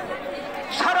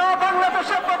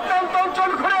এদেশে প্রত্যন্ত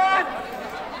অঞ্চল ঘুরে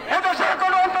এদেশে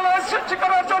কোনো আন্দোলন সৃষ্টি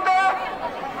করার জন্য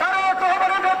তারা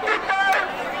রহমানের নেতৃত্বে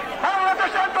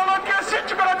বাংলাদেশের দলকে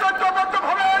সৃষ্টি করার জন্য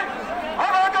বদ্ধভাবে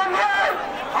আমাদের নিয়ে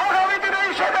আগামী দিনে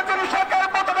এই স্বৈরাচারী সরকার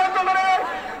পতনের জন্য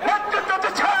নেতৃত্ব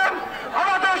দিচ্ছেন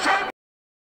আমাদের সেই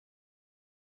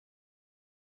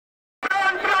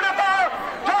নেতা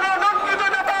জননন্দিত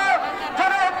নেতা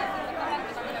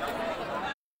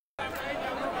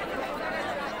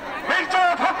মির্জা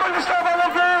ফখরুল ইসলাম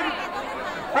আলমগীর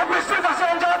উপস্থিত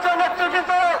আছেন জাতীয়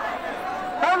নেতৃবৃন্দ।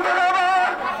 বন্ধুরা আমার,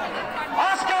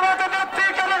 আজকে আমাদের নেত্রী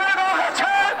কেন দেওয়া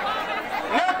হয়েছে,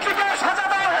 নেত্রীকে সাজা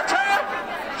দেওয়া হয়েছে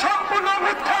সম্পূর্ণ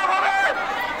মিথ্যা ভাবে,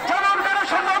 যেমন করে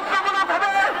ষড়যন্ত্রমূলক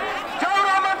ভাবে যেমন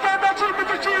আমাকে দেশি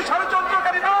বিদেশি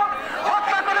ষড়যন্ত্রকারীরা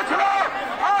হত্যা করেছিল।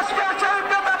 আজকে সেই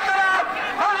নেতারা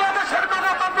বাংলাদেশের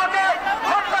গণতন্ত্রকে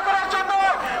হত্যা করার জন্য,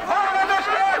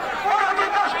 বাংলাদেশকে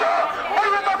অনধিক কষ্ট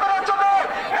পরিণত করার জন্য,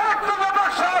 একদম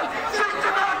নকশাল সৃষ্টি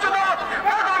করার জন্য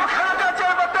বেগম খালেদা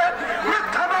জিয়ার মধ্যে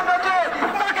মিথ্যা মামলাকে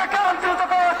তাকে কারান্তরিত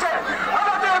করা হচ্ছে।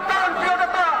 আমাদের প্রাণপ্রিয়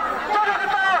নেতা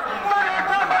জননেতা তারেক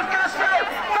রহমান কাছে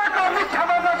তাকে মিথ্যা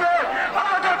মামলাকে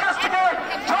আমাদের কাছ থেকে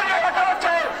সরিয়ে রাখা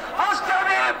হচ্ছে। আজকে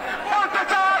আমি বলতে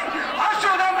চাই,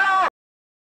 আসুন আমরা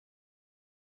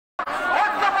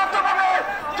ঐক্যবদ্ধভাবে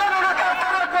জননেতা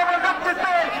তারেক রহমানের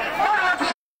নেতৃত্বে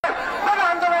বাংলাদেশে গণ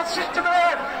আন্দোলন সৃষ্টি করে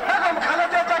বেগম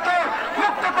খালেদা জিয়াকে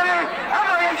মুক্ত করি।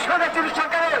 আমরা এই স্বৈরাচারী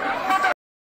সরকারের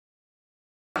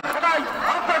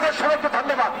আপনাদের সবাইকে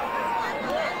ধন্যবাদ।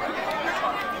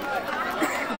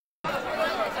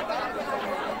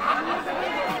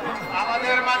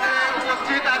 আমাদের মাঝে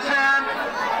উপস্থিত আছেন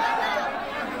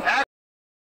এক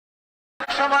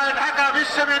সময় ঢাকা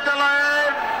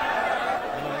বিশ্ববিদ্যালয়ের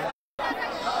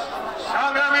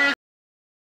সংগ্রামী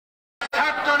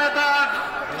ছাত্র নেতা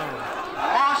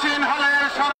মহসিন হলের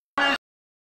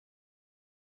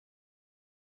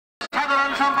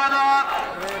সাধারণ সম্পাদক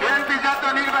বিএনপি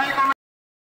জাতীয় নির্বাহী কমিটির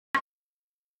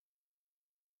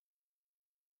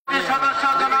সদস্য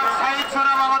জনাব সাইদ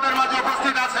সোরাব আমাদের মাঝে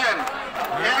উপস্থিত আছেন।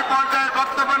 এই পর্যায়ে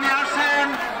বক্তব্য নিয়ে